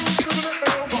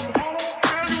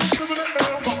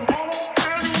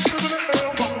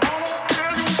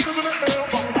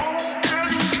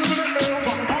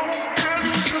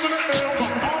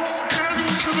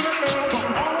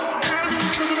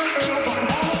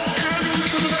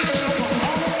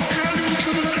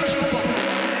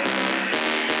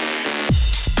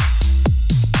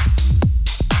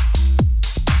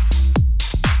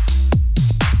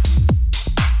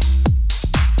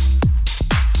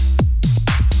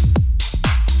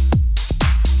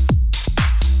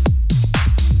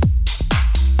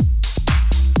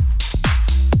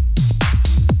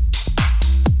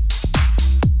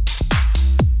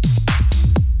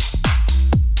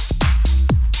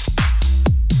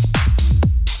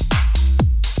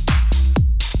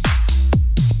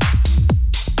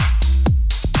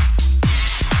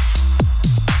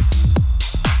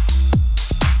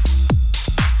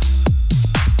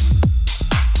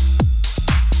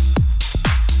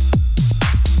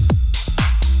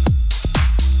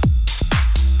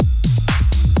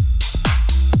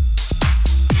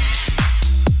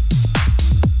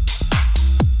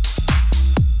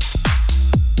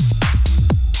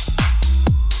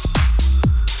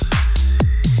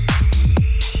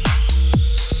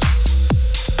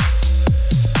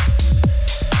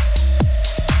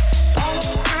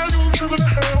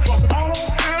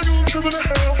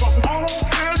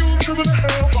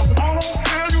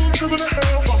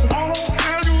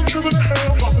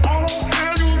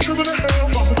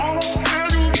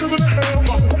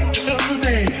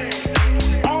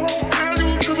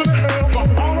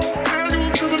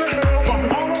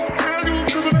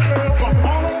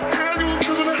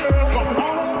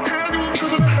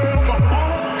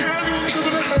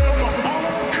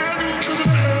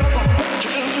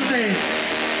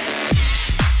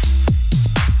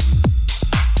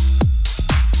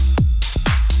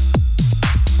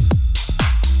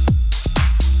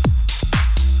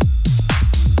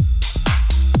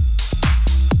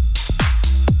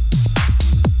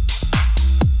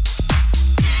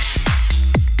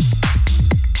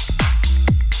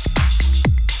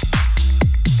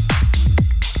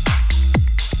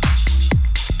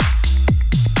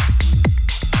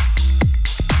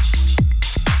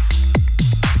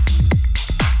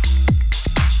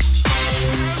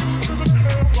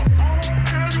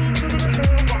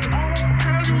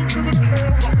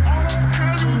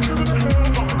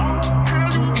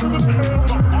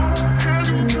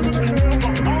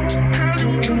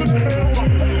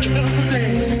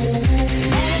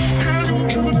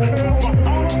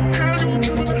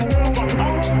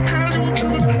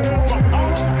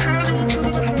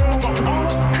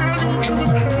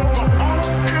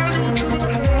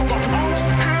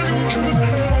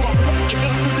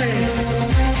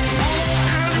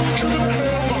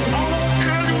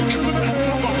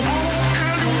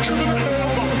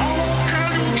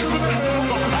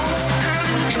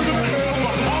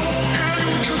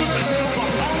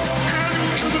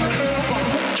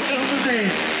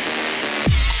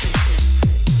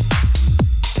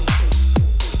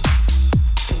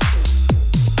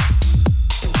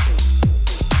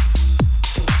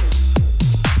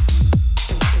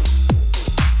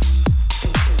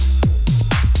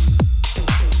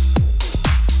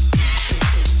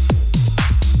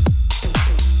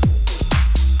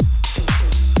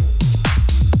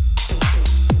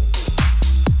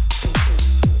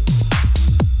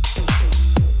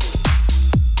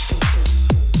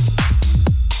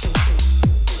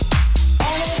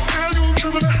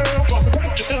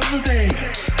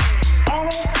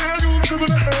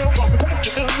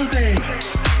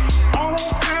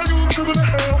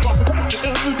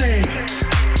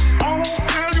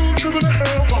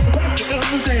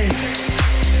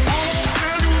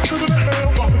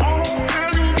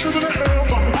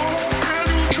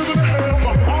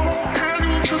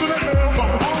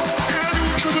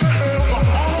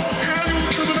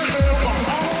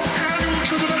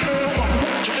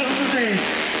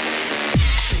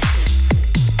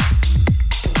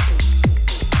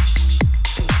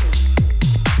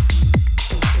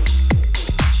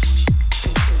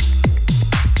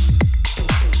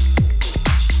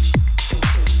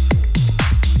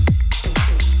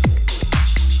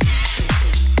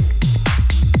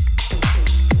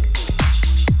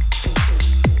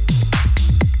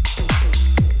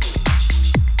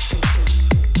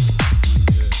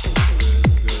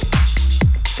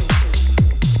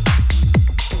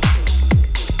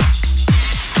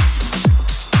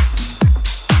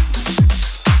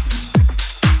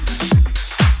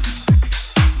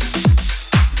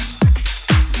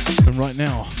 right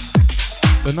now.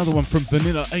 Another one from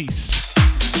Vanilla Ace.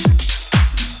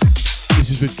 This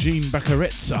is with Jean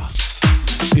Baccarezza.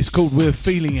 It's called We're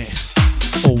Feeling It,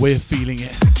 or We're Feeling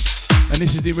It. And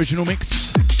this is the original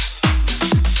mix.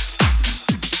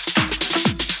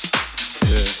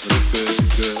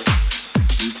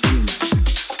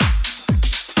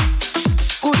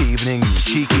 Good evening, you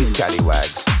cheeky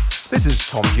scallywags. This is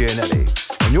Tom Gianelli,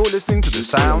 and you're listening to the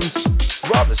sounds,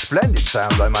 rather splendid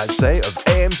sounds I might say, of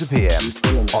AM to PM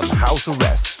on House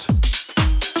Arrest.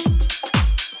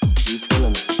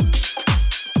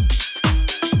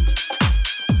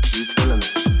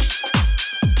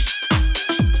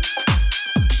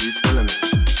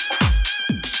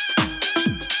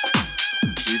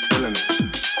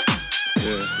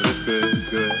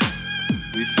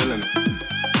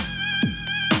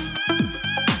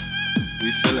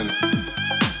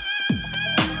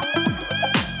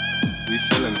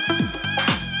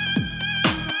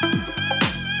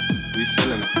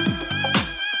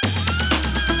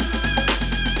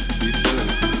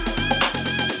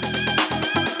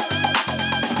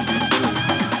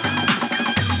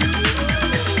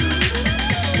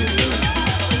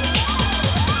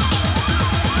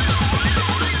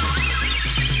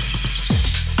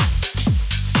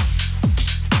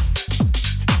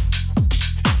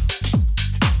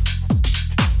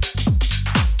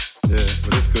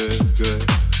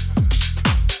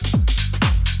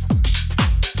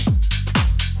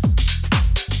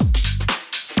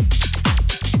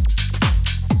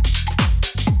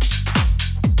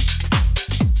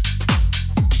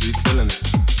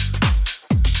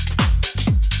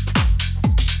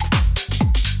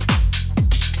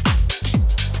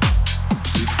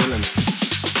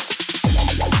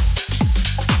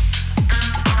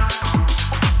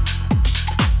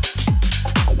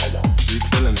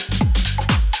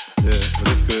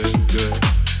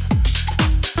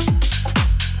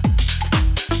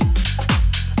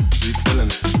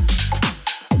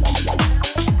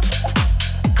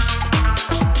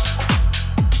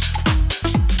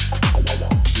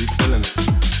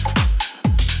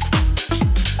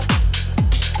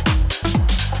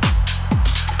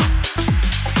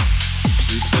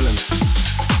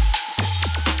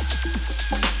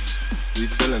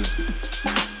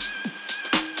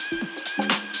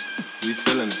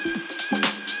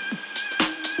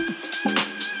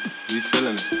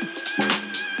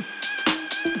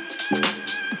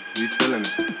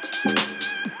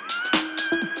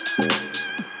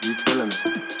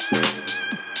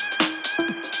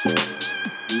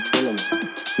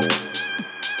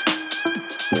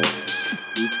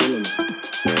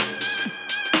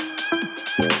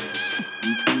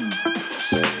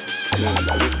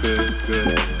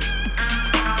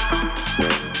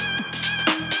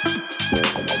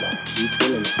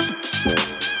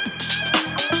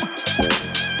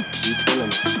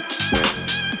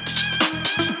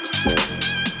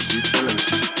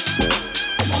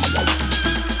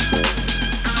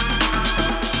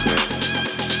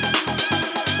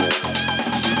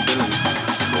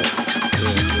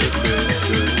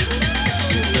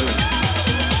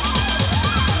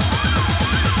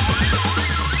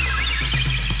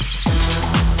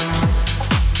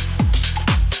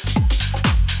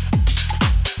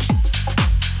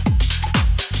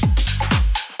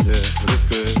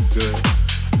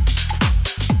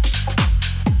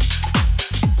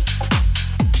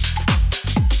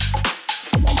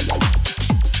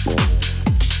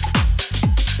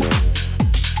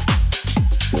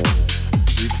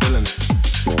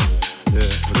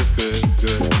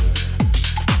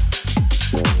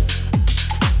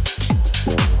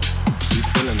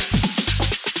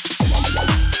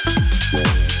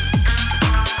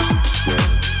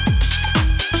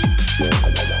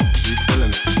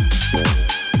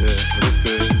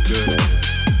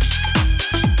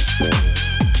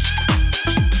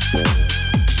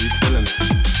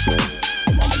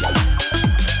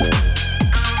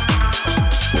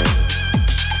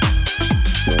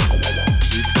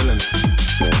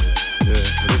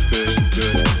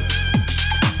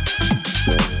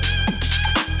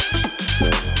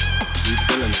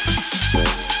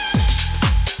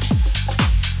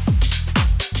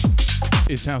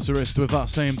 House Arrest with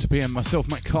us, AM to PM, myself,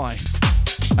 Matt Kai,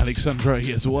 Alexandre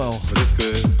as well. But it's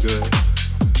good, it's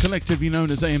good. Collectively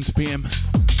known as AM to PM.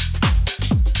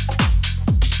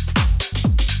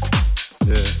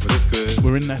 Yeah, but it's good.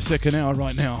 We're in that second hour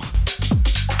right now.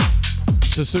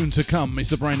 So soon to come is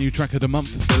the brand new track of the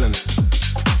month.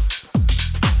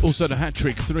 Also the hat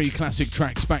trick, 3 classic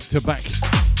tracks back to back.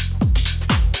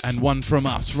 And one from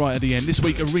us right at the end. This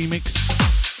week a remix.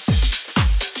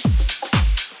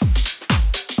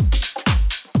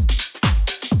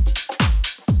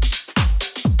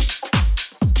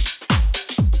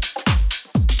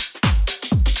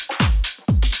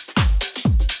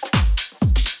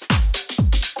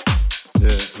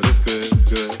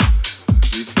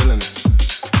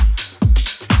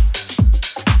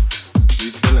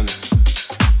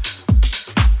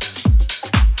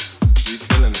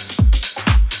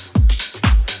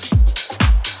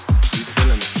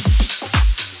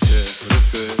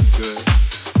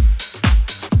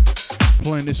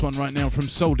 Playing this one right now from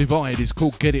Soul Divide. It's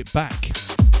called Get It Back.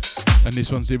 And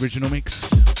this one's the original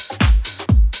mix.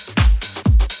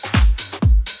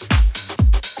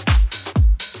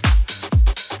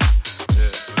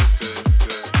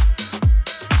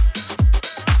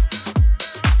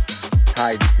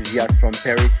 Hi, this is Yas from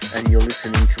Paris, and you're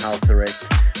listening to House Arrest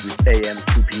with AM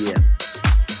 2 PM.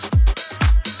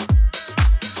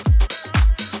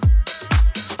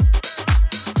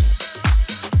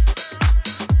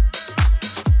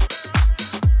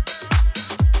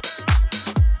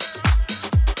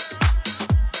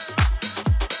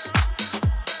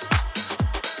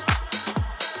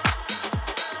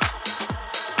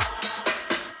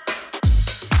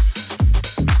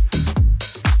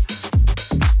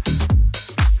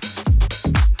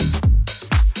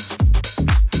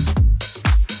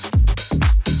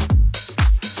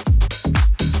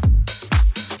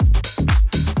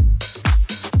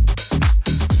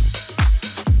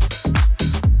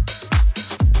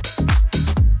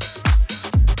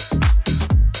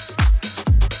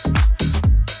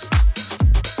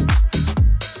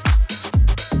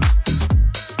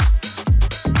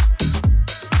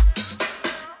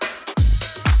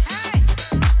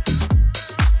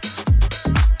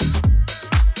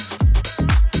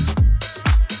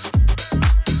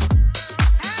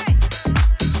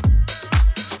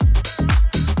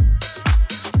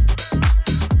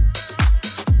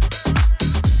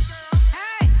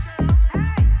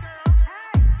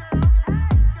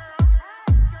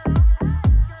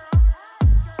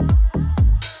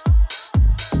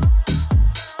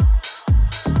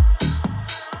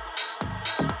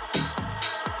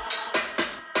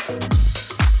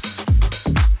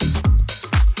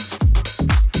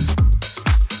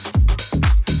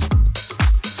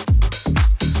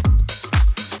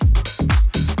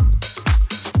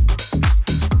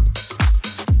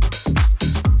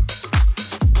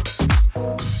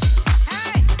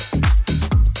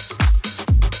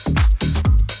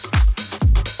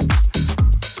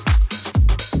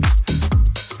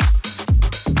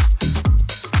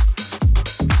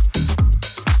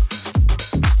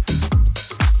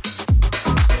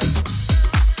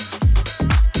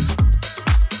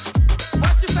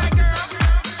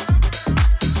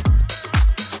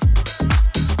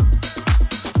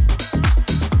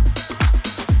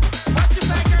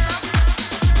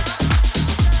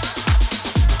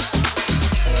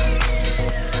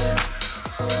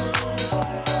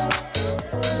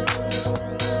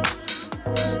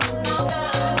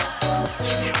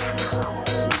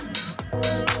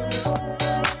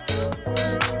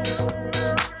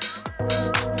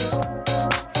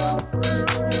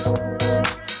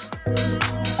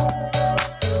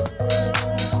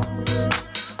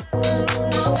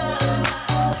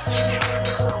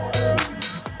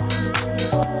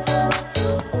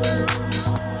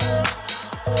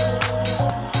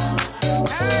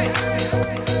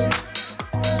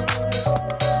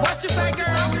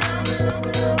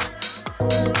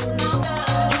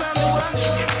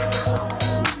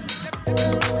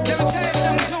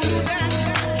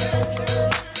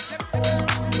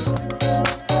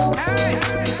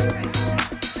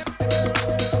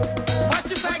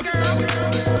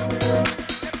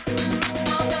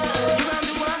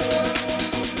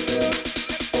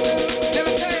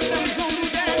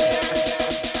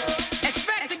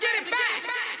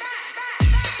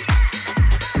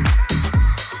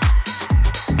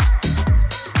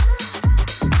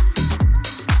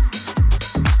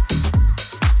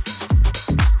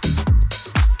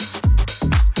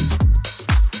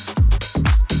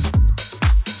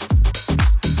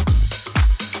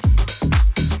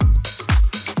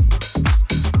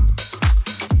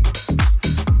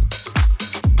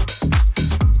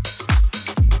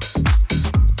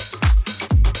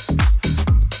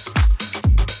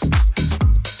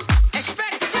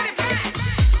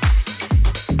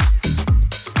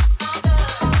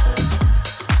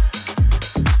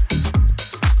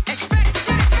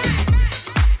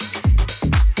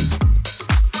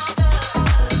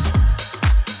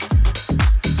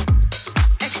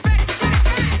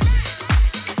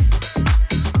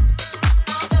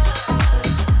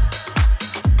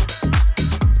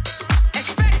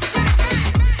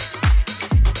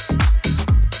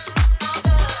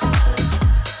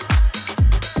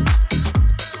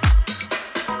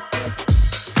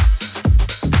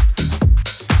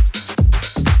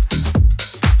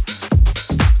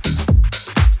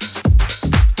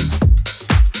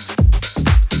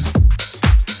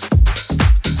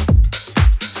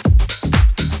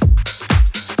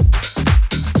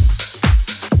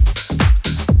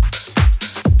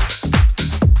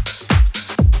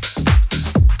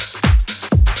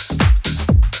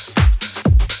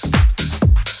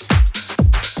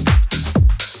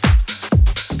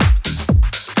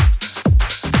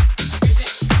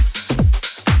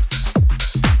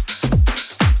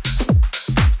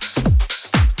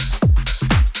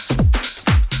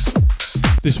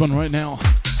 This one right now,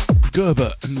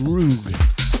 Gerber and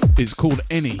Rug, is called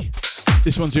Any.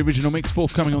 This one's the original mix,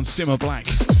 forthcoming on Simmer Black.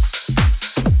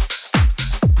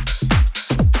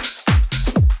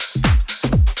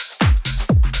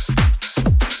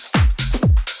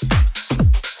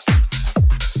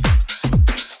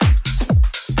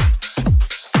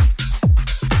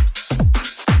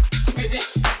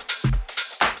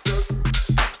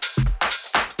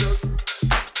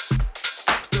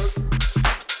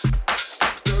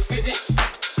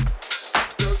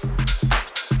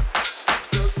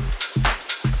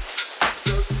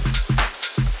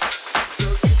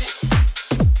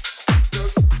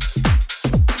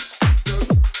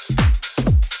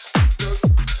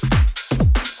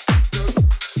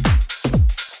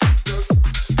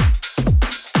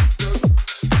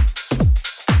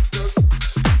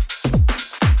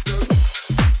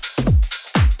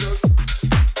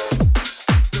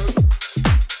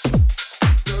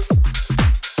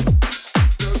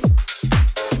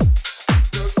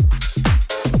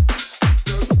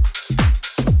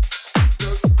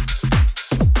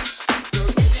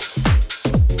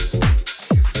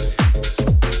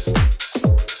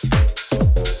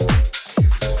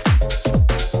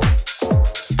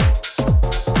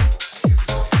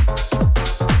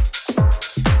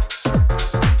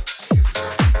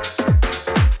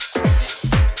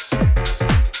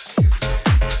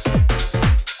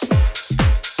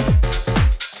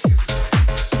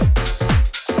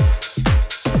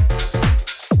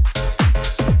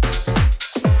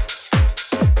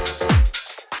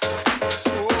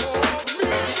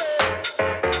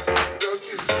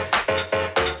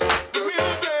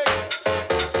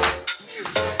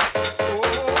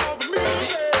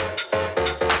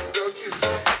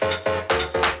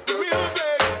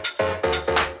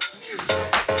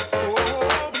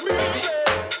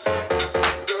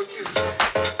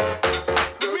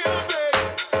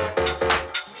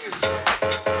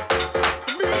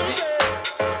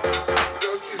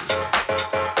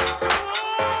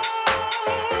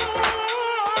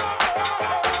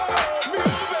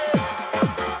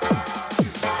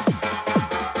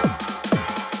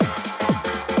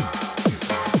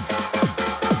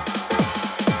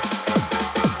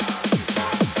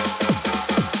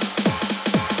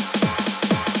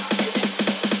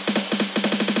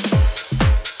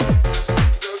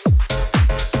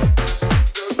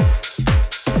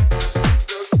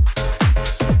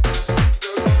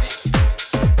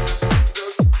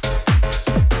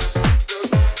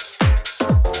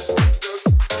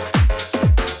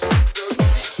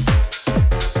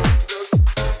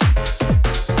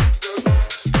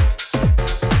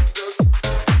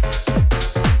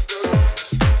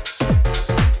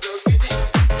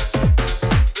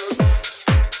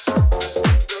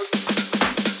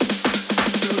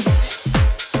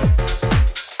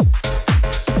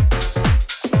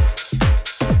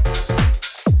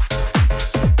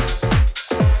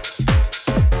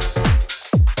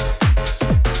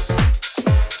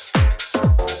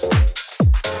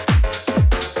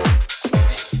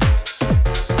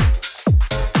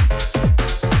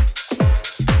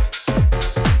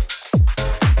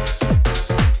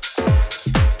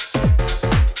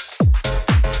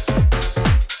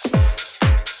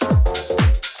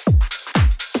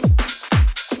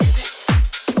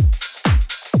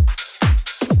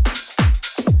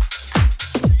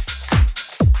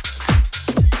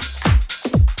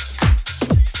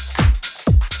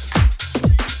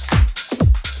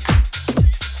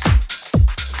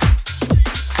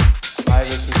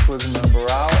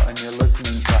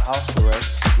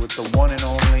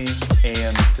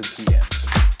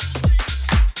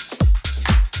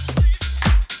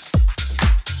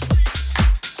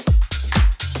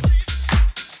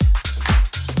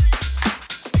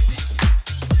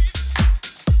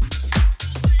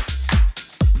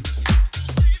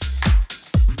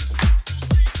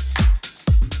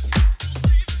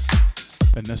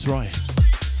 That's right.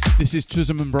 This is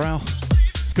Chisholm and Brow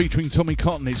featuring Tommy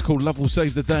Cotton. It's called Love Will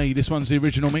Save the Day. This one's the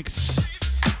original mix.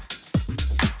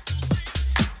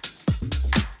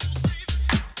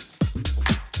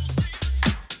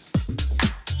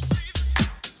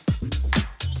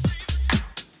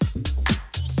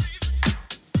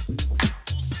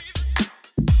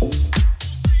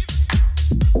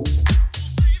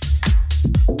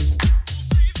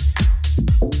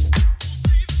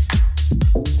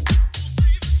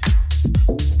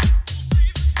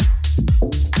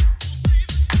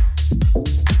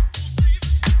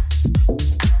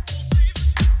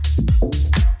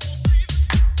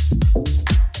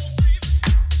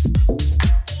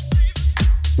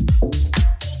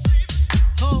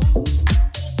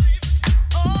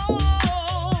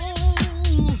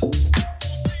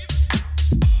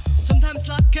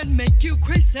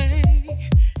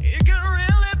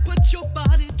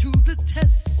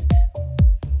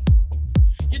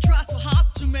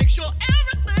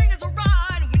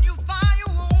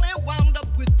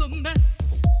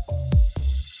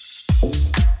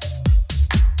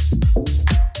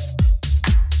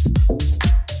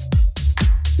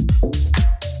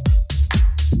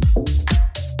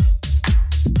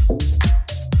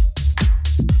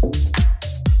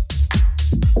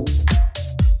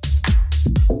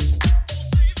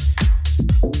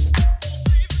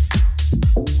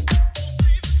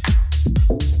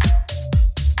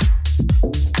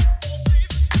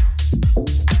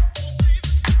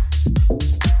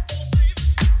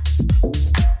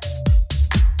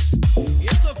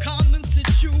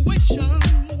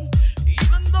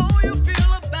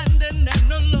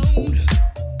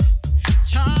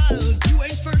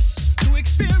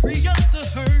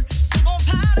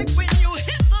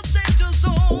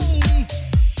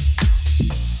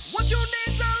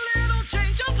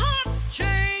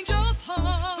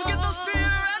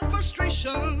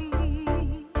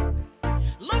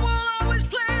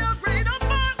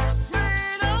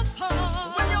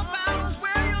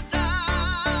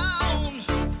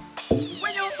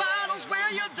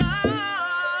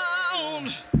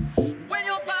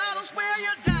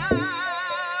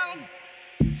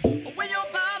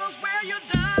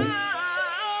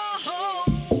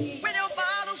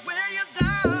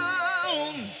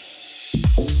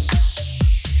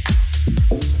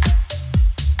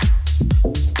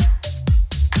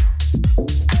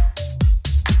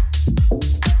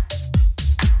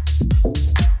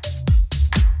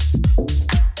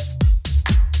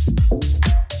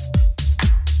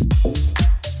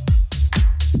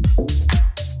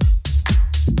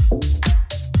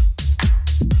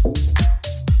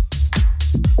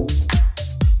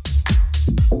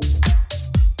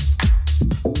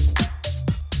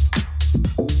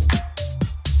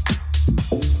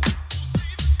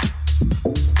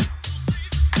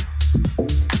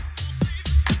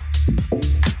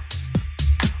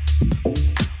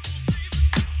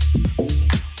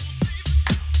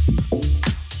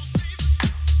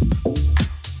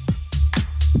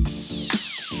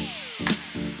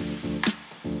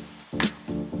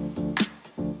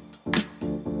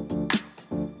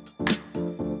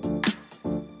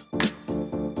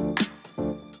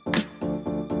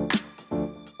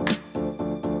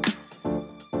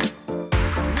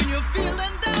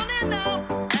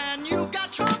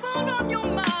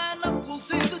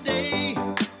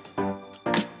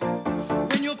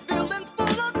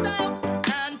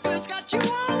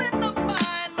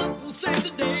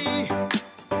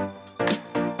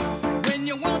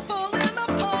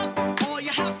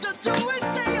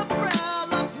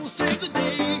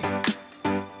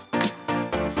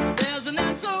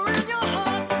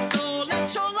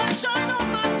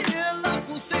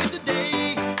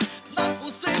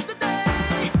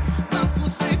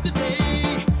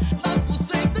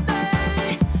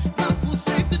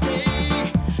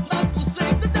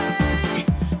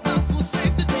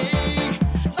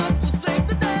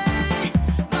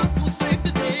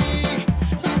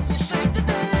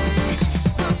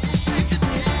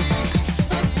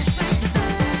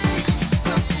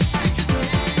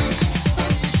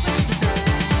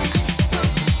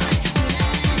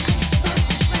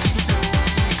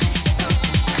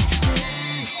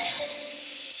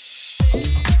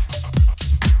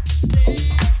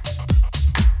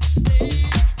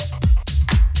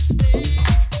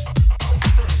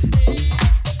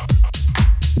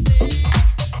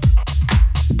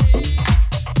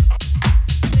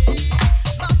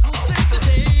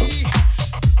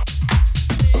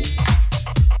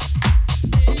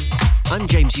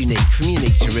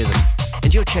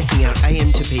 you're checking out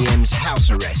AM to PM's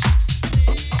House Arrest.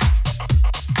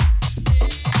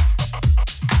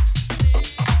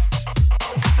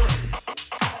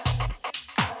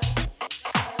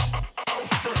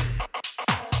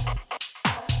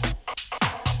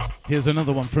 Here's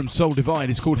another one from Soul Divide.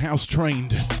 It's called House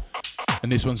Trained.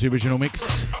 And this one's the original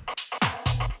mix.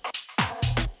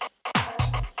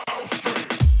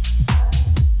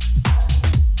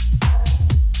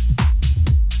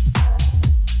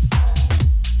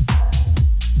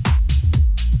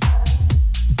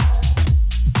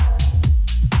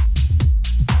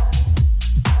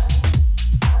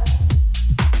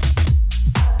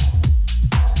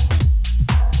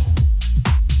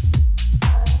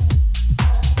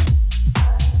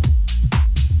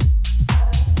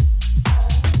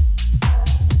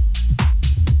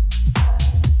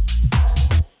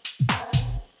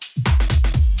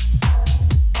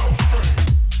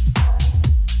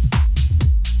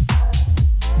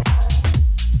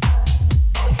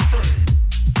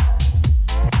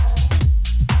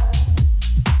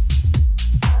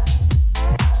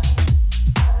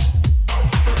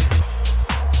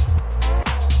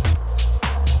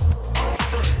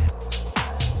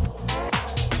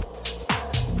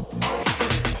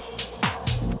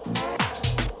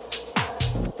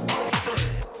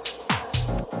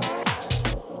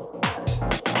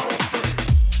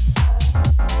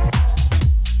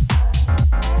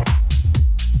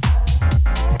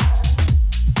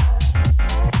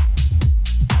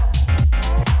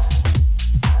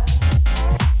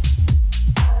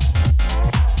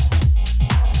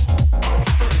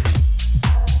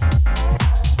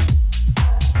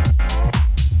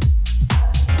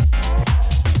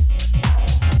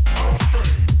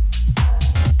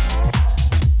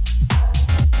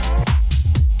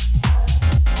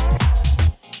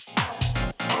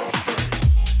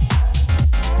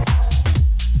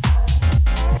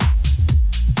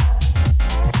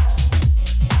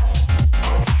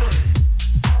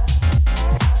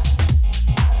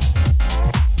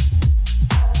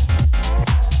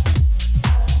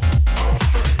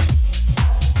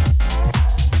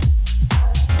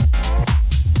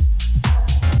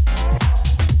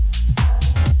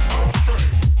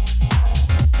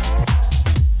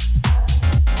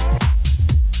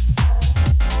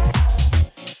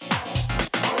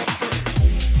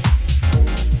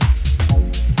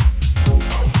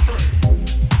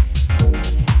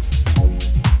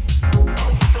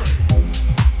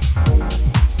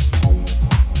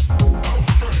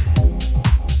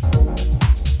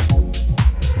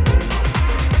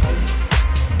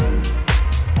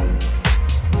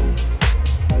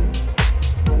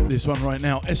 This one right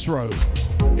now, Esro,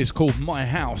 is called My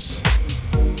House.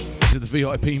 This is the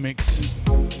VIP mix.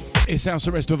 It's House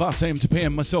Arrest with us, AM to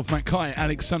PM, myself, Matt Kai,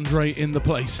 Alexandre in the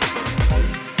place.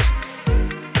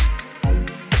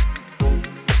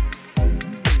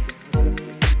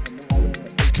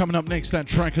 Coming up next, that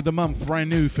track of the month, brand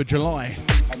new for July.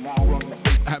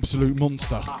 Absolute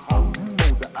monster.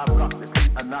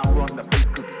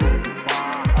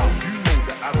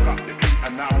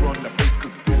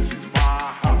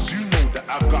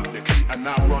 I've got the key and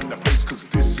I run the place cause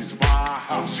this is my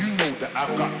house. You know that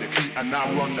I've got the key and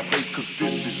I run the place cause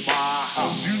this is my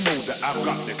house. You know that I've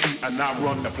got the key and I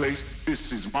run the place.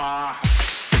 This is my house.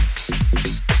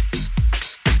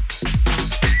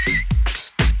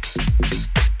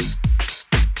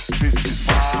 This is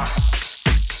my house.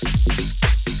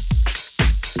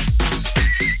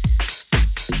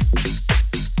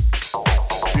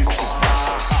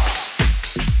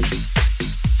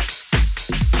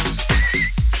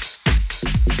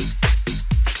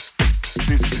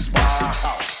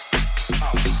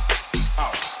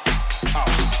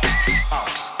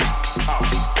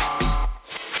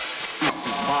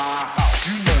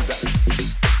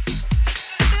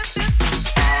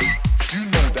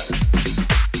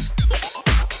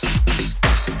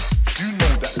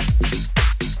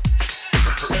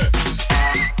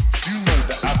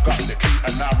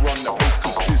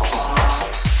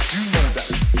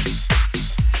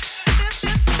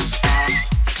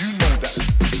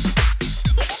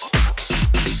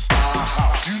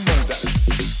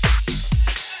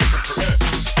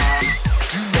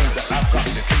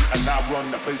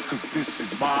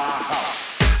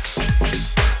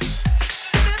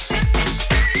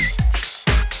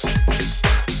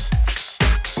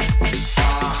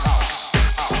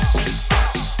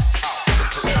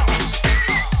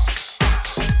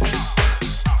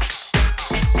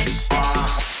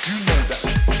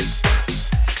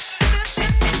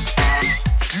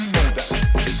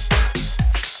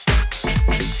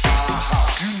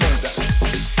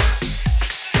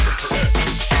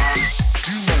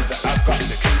 Got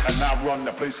the I run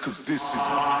the place, cause this is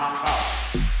my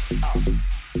house.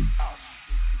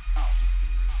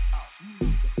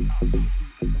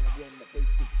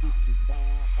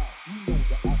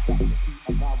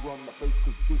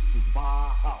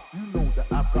 You know that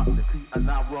I've got the key and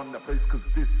I run the place, cause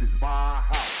this is my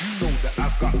house. You know that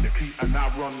I've got the key and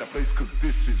I run the place, cause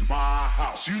this is my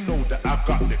house. You know that I've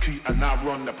got the key and I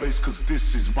run the place, cause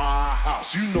this is my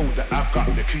house. You know that I've got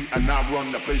the key and I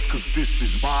run the place, cause this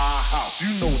is my house.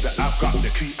 You know that I've got the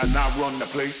key and I run the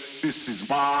place, this is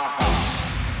my house.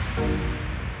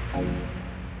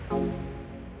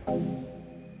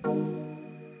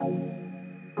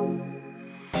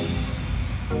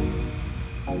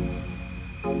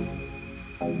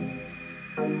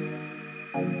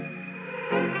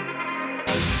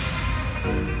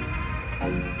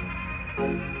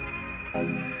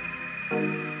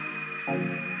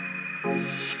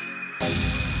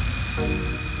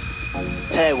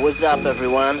 Hey, what's up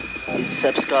everyone? It's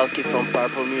Seb Skalski from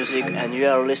Purple Music and you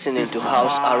are listening to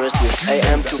House Arrest with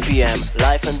AM 2 PM,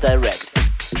 live and direct.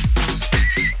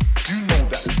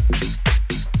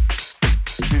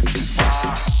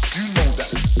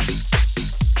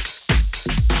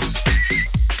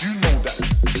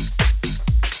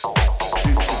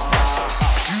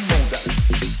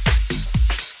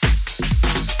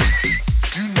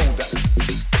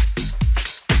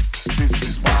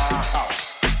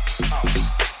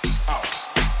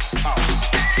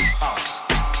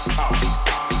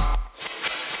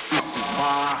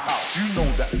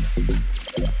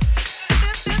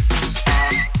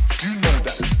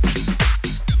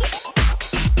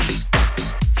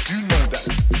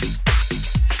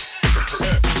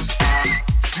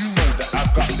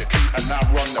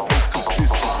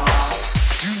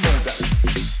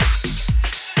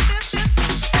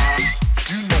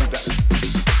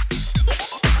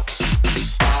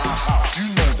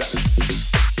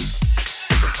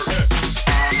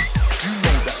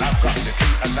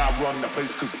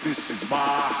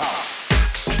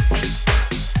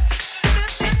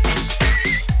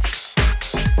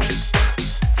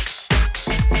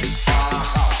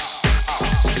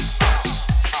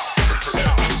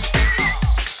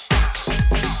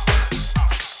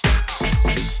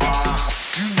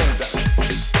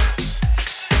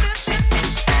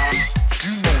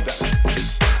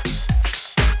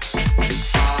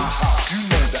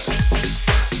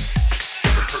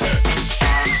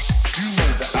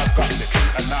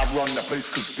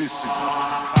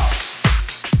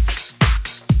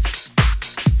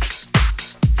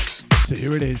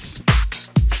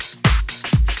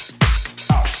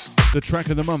 The track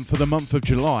of the month for the month of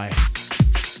July,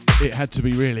 it had to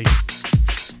be really,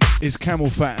 is Camel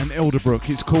Fat and Elderbrook.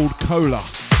 It's called Cola.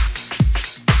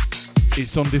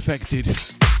 It's on Defected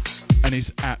and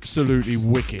it's absolutely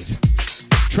wicked.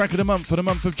 Track of the month for the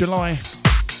month of July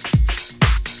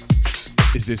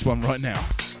is this one right now.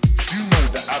 You know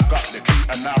that I've got the key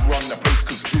and I run the place,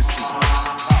 cause this is my house.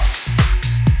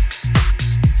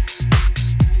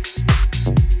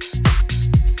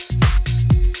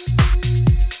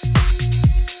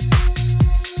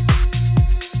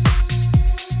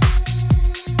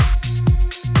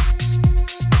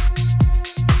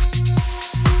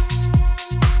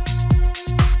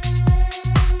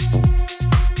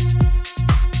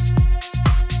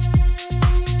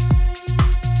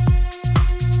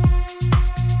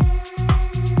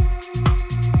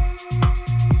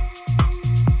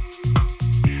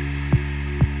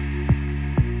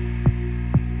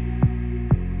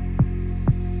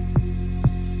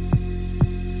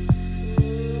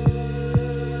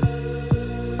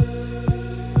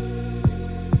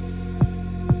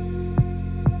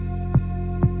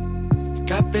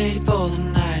 Ready for the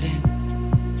night in.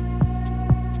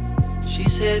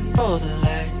 She's heading for the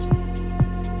lights,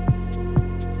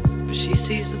 but she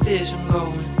sees the vision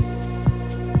going,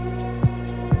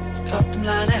 cupping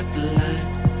line after line.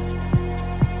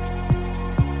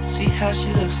 See how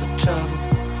she looks like trouble,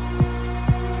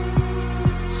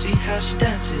 see how she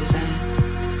dances and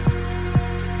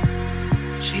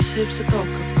she sips the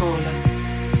Coca-Cola.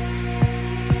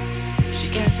 She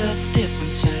can't tell the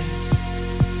difference yet.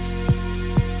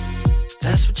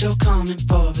 That's what you're coming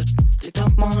for, but they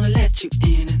don't wanna let you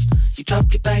in. And you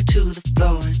drop your back to the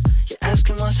floor and you're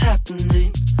asking what's happening.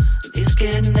 And it's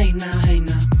getting late now, hey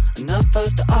now, enough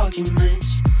of the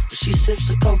arguments. But she sips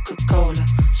the Coca-Cola,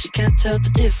 she can't tell the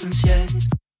difference yet.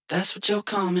 That's what you're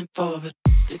coming for, but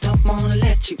they don't wanna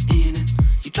let you in. And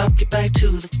you drop your back to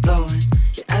the floor and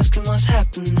you're asking what's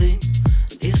happening.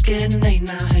 And it's getting late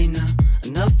now, hey now,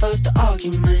 enough of the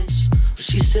arguments. But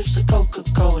she sips the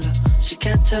Coca-Cola, she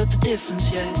can't tell the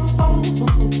difference yet.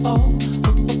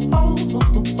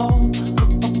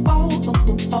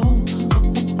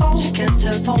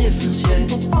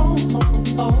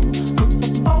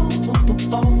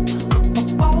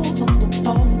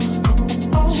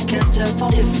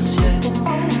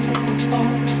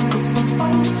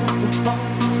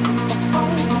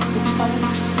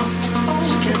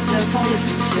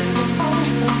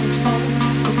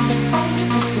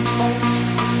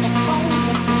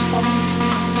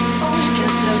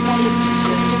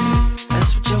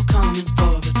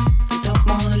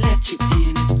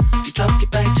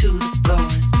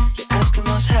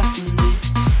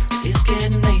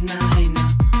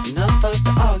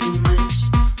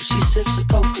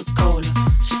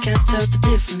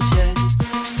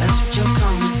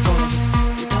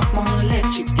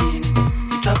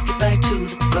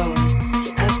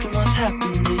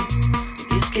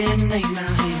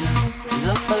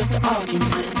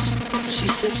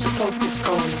 sips of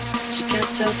Coca-Cola. She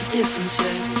can't tell the difference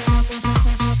yet.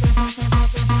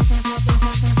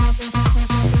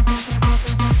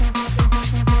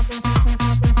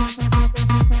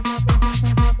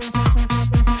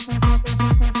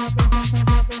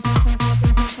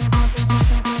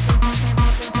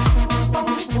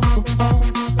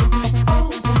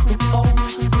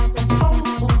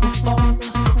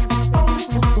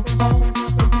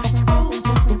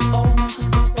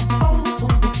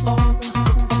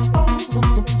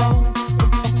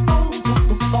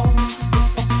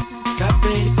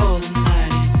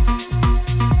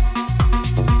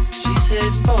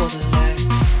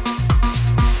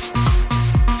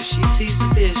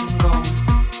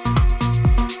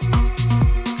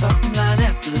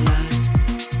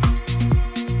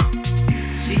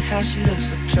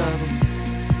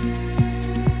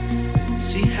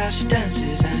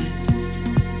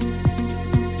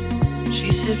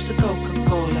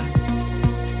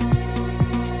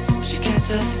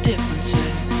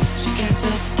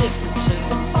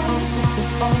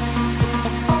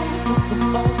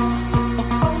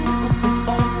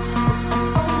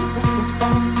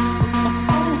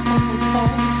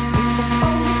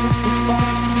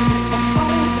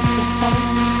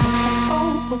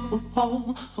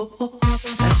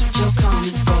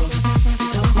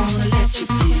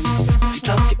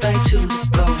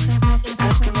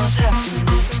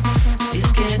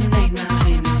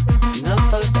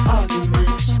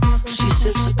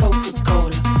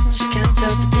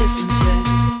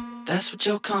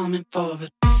 You're coming for,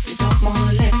 but they don't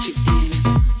wanna let you in.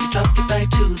 You drop your back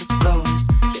to the floor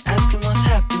and you're asking what's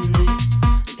happening.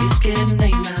 It's getting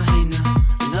late now, hey now.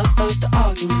 Enough of the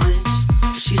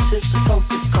arguments. She sips a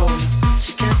Coca-Cola.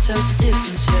 She can't tell the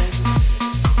difference yet.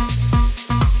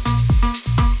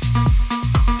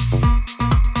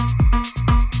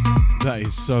 That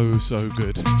is so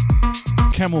good.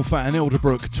 Camel Fat and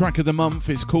Elderbrook, track of the month.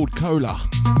 It's called Cola.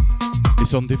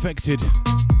 It's on Defected.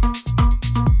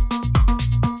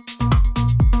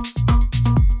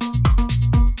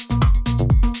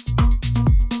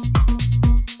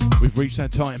 We've reached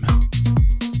that time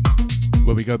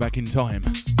where we go back in time.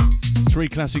 3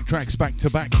 classic tracks back to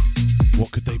back.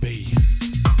 What could they be?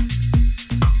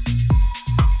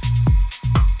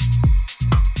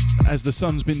 As the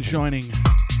sun's been shining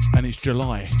and it's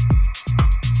July,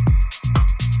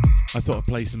 I thought I'd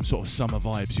play some sort of summer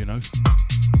vibes, you know.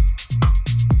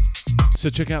 So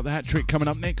check out the hat trick coming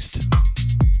up next.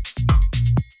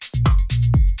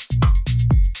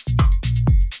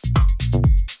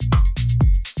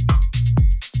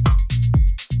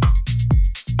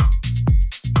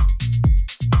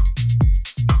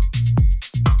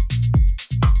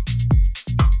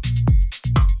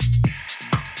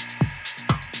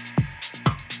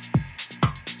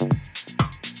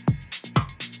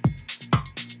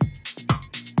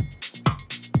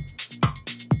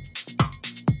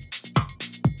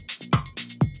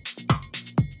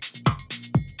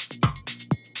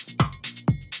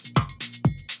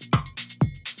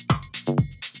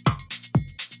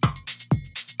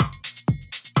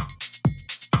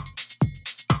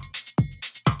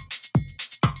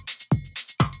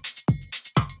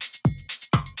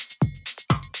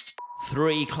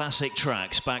 Three classic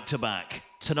tracks back to back.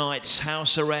 Tonight's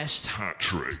House Arrest Hat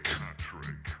Trick.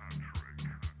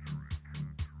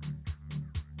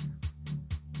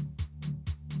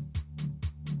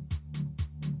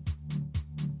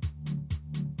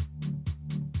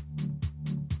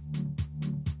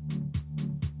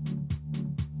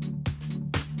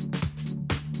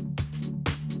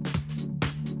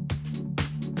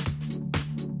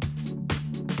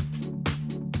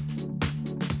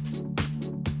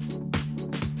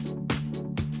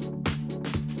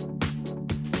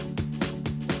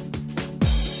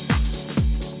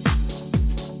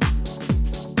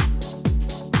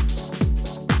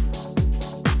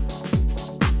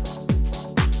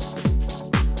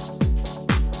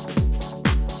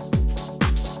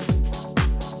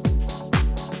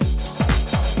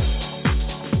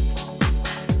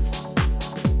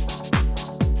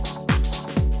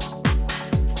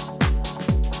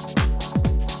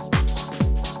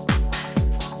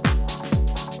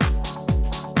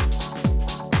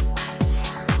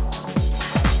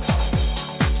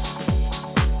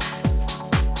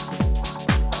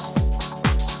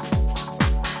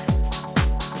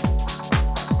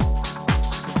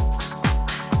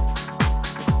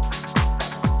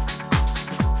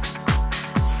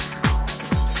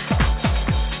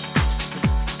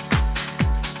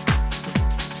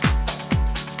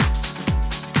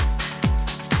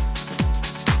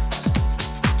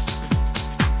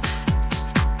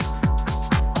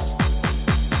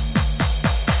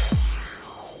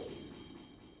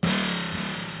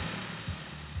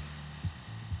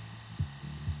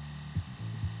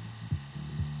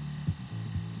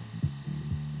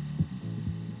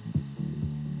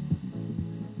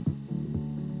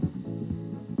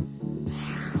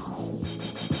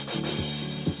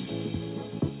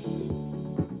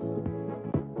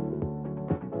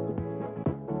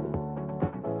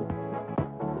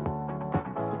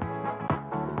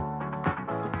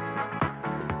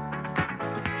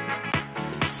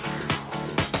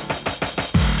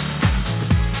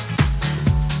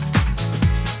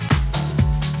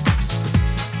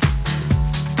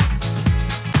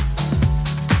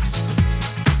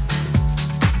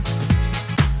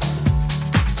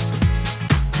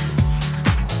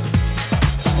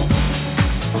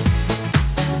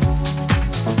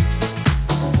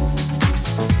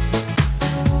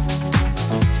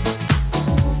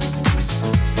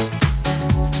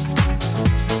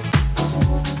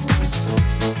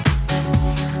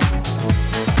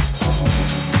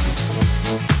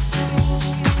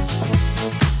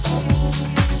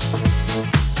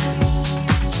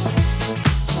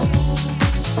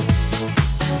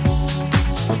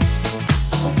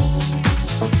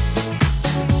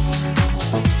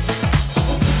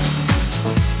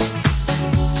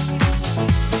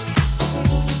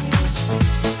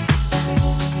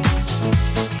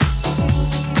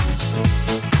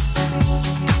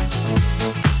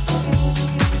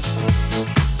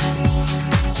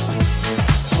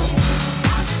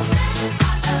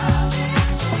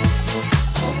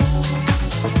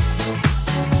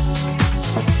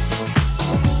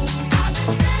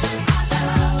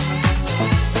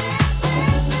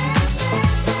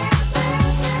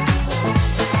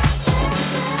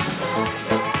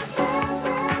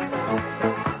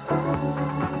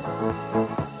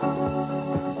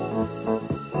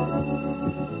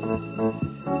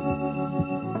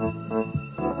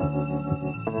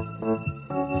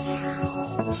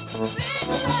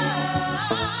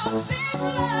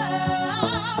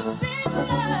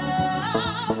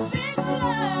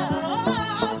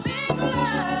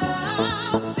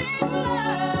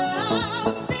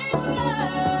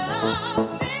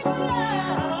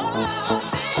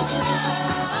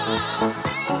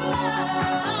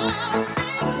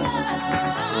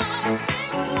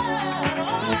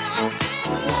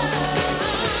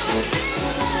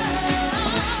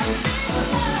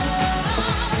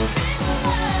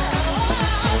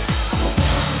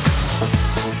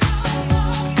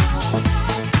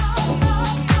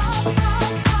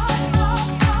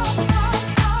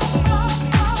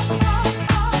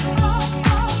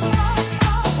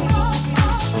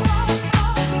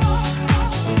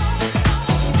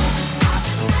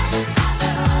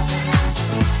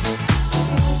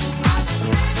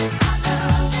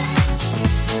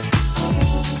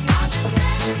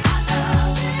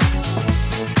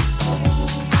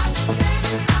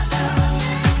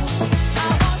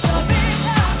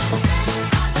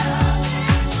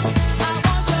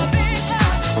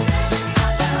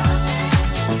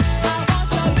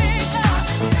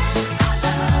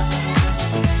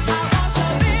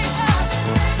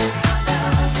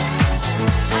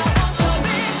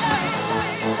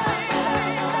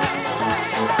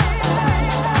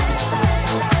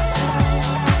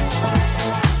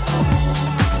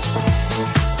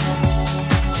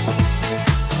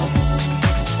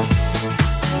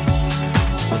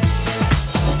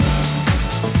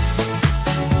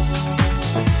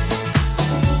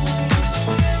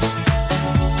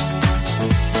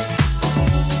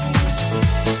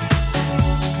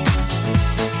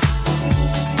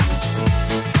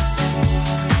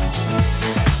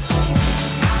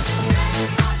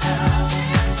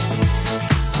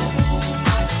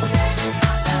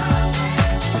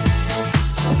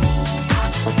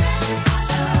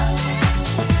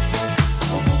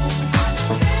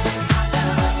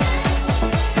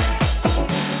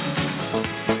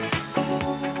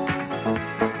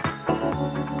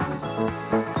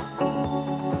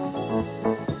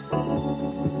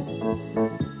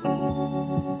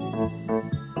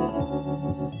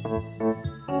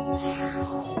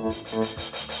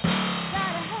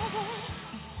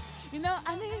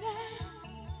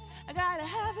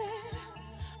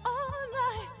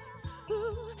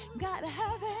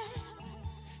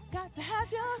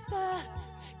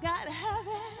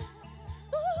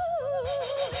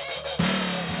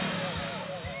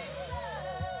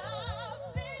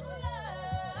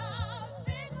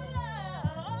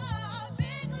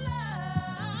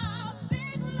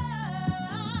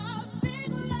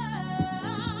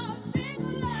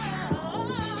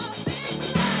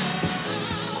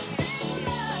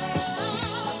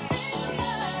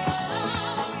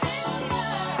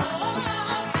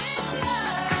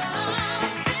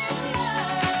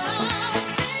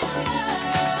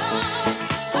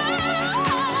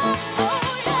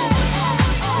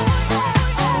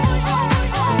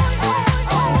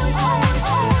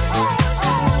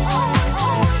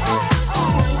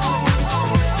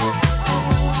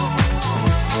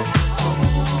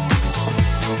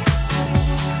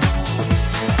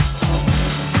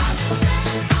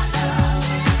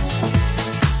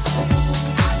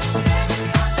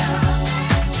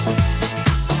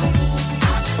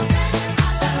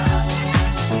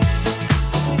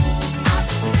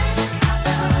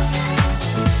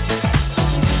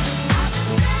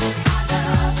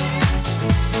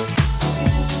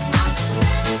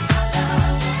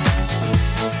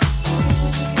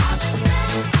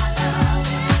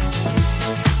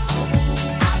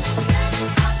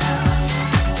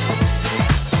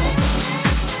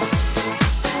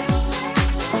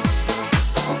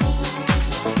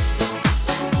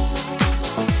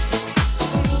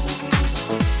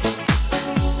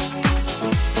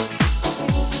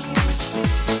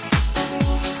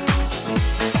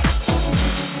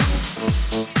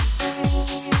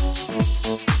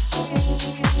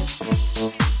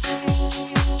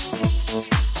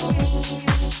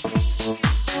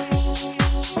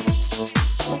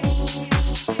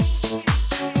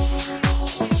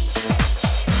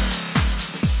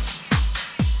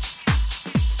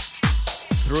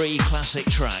 Three classic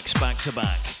tracks back to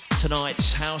back.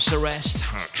 Tonight's House Arrest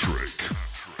Hat Trick.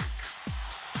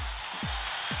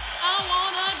 I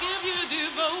wanna give you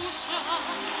devotion.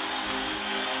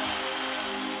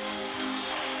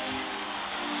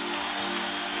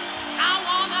 I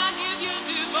wanna give you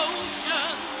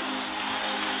devotion.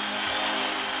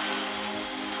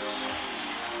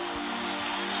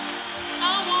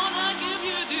 I wanna give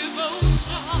you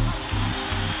devotion.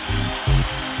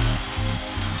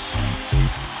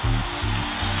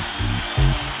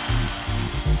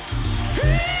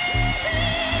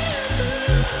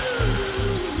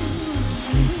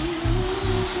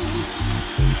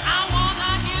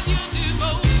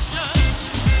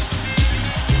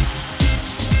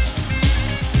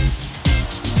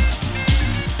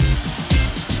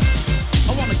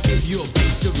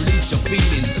 release your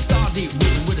feelings. A star deep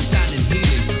rhythm with a standing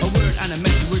healing. A word and a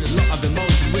message with a lot of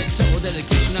emotion. With total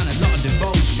dedication and a lot of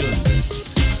devotion.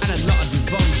 And a lot of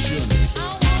devotion.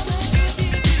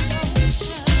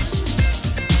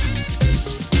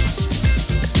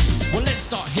 Well, let's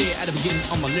start here at the beginning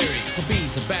of my lyric. To be,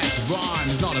 to bad, to rhyme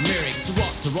is not a lyric. To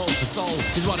rock, to roll, for soul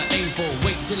is what I aim for.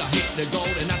 Wait till I hit the goal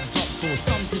and that's the top score.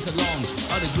 Some tis along,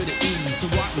 others with the ease. To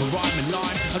write my rhyme and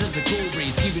line, others a cool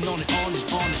breeze. Keeping on and on and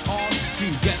on and on. To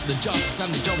get the justice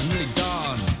and the job is really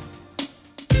done.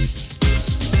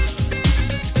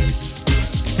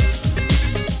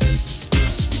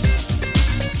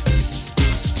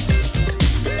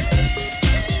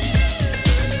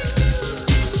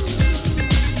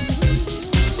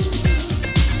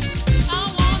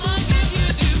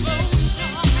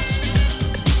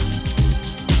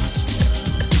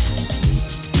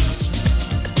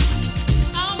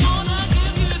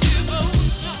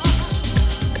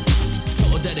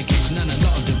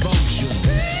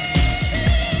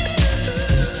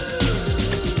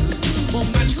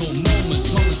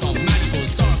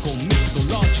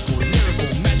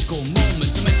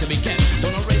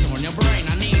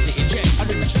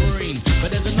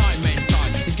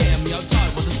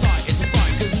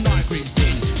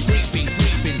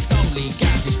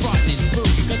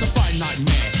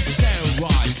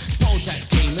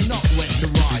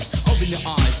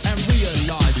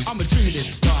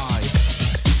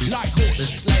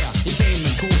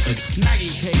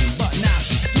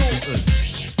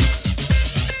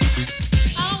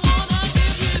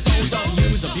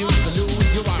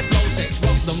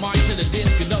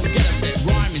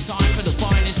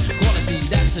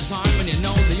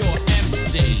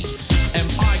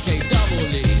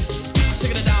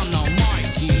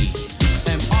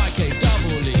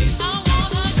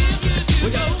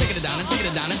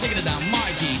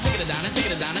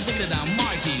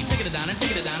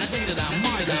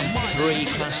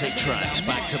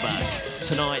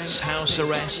 House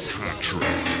Arrest Hat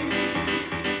Trick.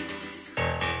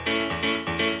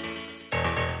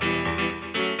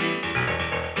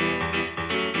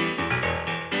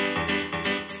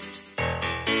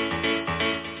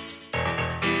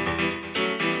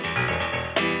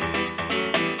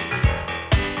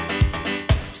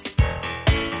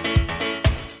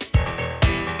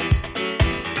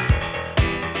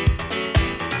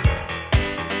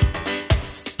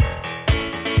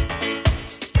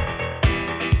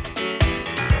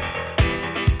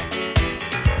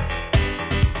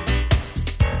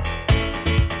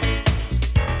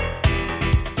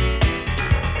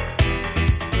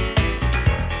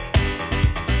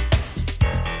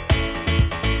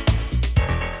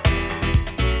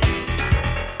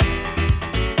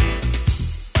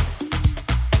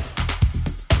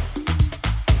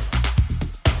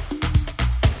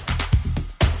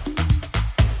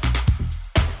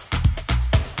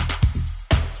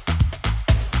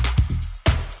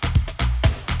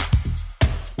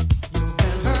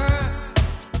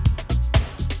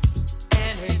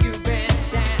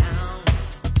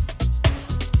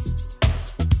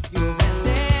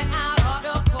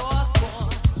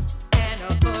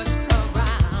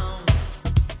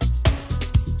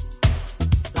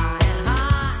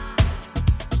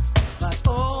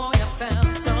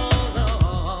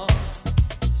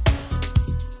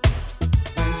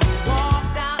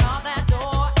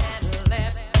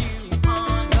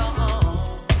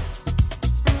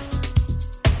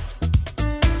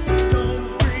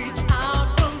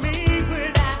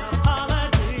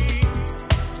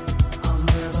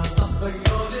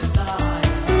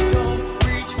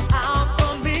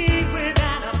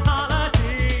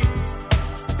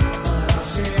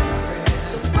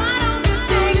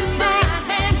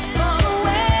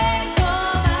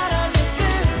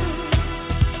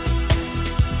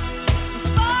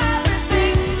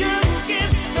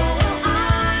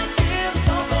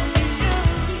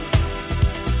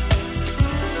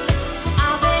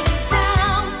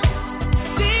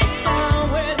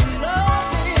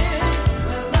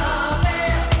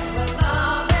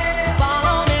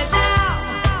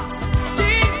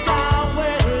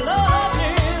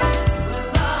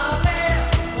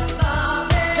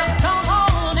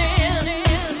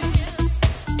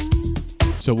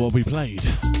 So what we played?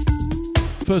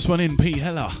 First one in, Pete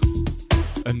Heller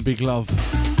and Big Love.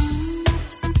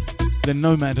 Then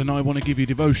Nomad and I Want to Give You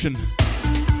Devotion.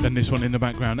 Then this one in the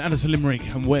background, Alison Limerick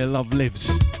and Where Love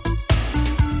Lives.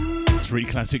 3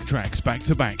 classic tracks back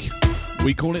to back.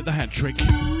 We call it the Hat Trick.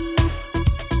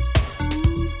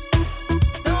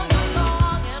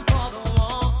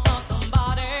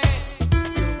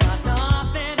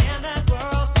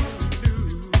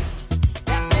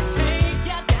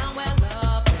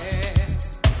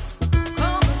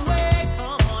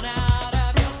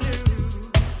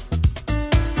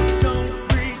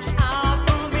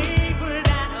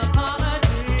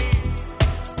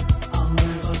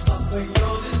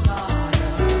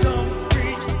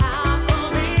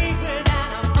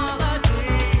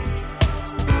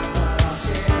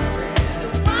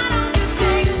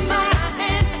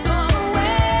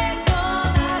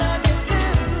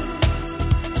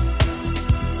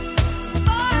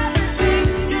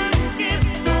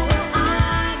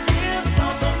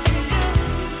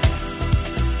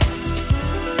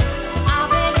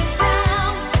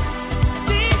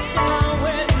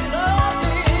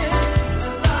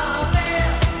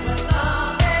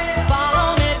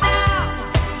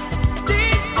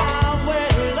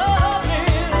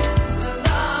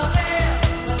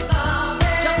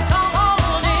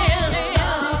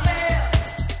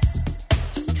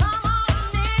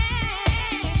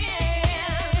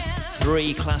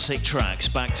 classic tracks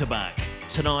back to back.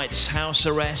 Tonight's House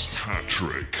Arrest Hat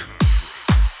Trick.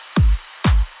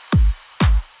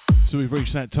 So we've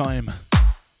reached that time.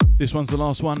 This one's the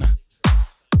last one.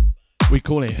 We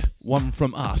call it One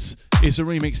From Us. It's a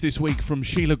remix this week from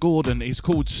Sheila Gordon. It's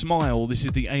called Smile. This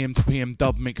is the AM to PM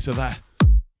dub mix of that.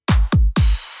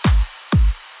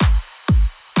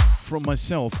 From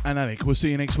myself and Alec, we'll see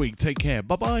you next week. Take care.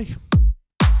 Bye-bye.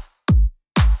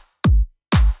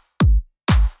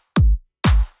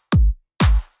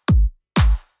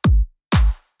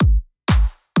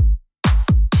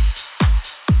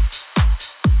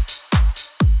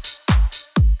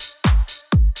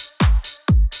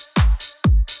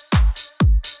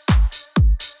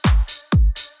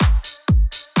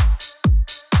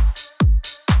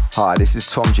 Hi, this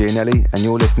is Tom Gianelli, and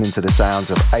you're listening to the sounds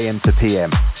of AM to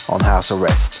PM on House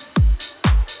Arrest.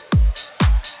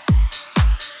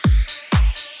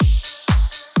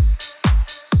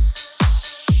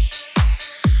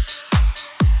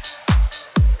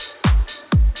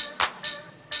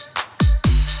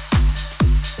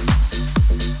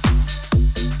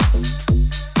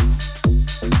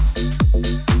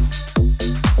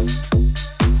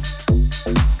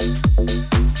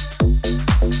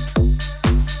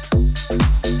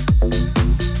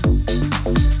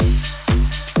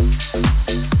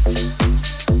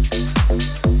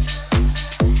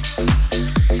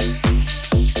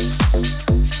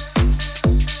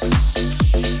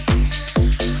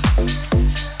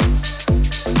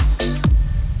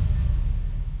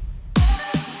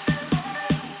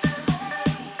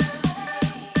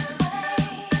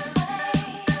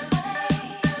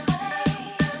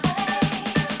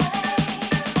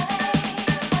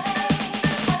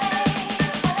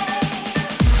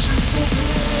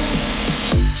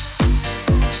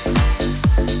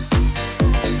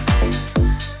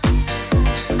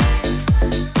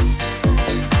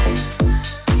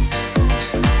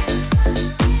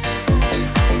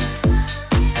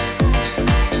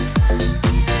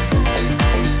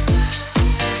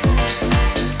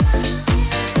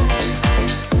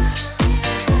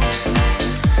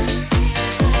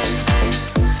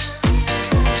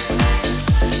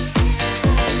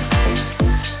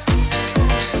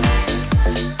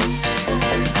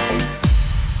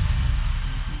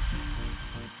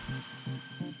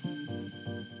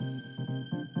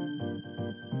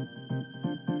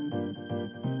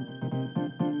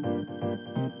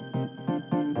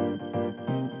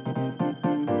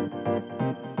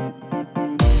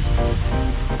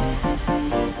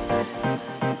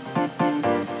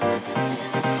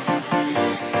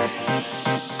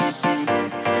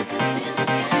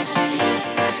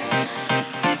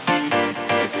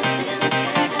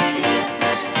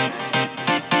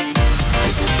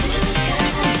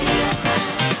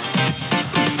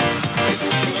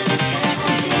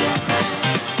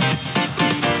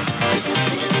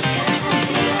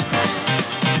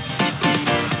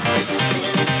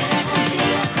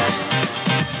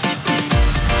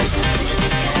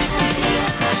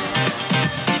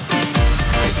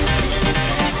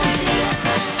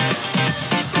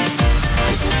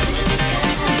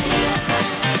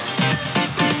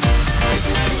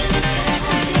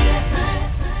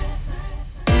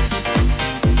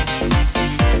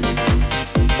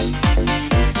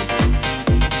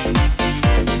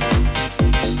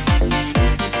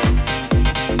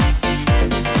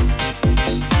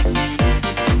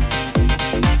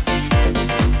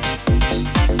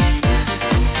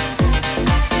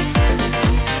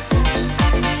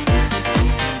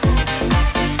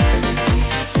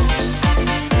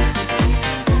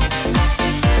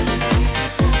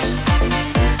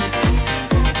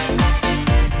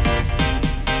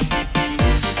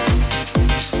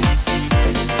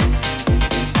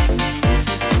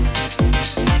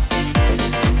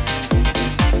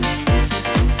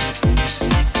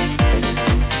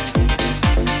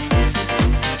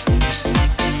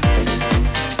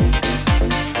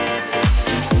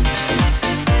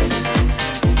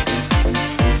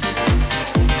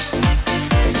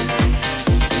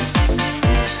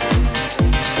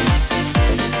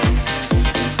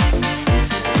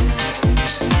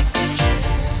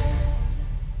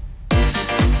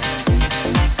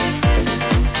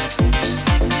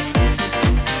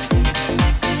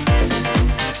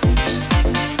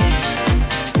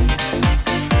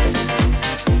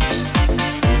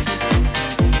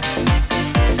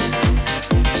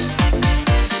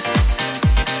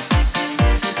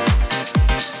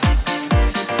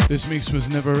 This mix was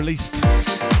never released.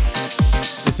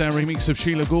 It's our remix of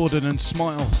Sheila Gordon and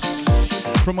Smile.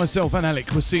 From myself and Alec,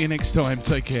 we'll see you next time.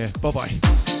 Take care.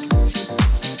 Bye-bye.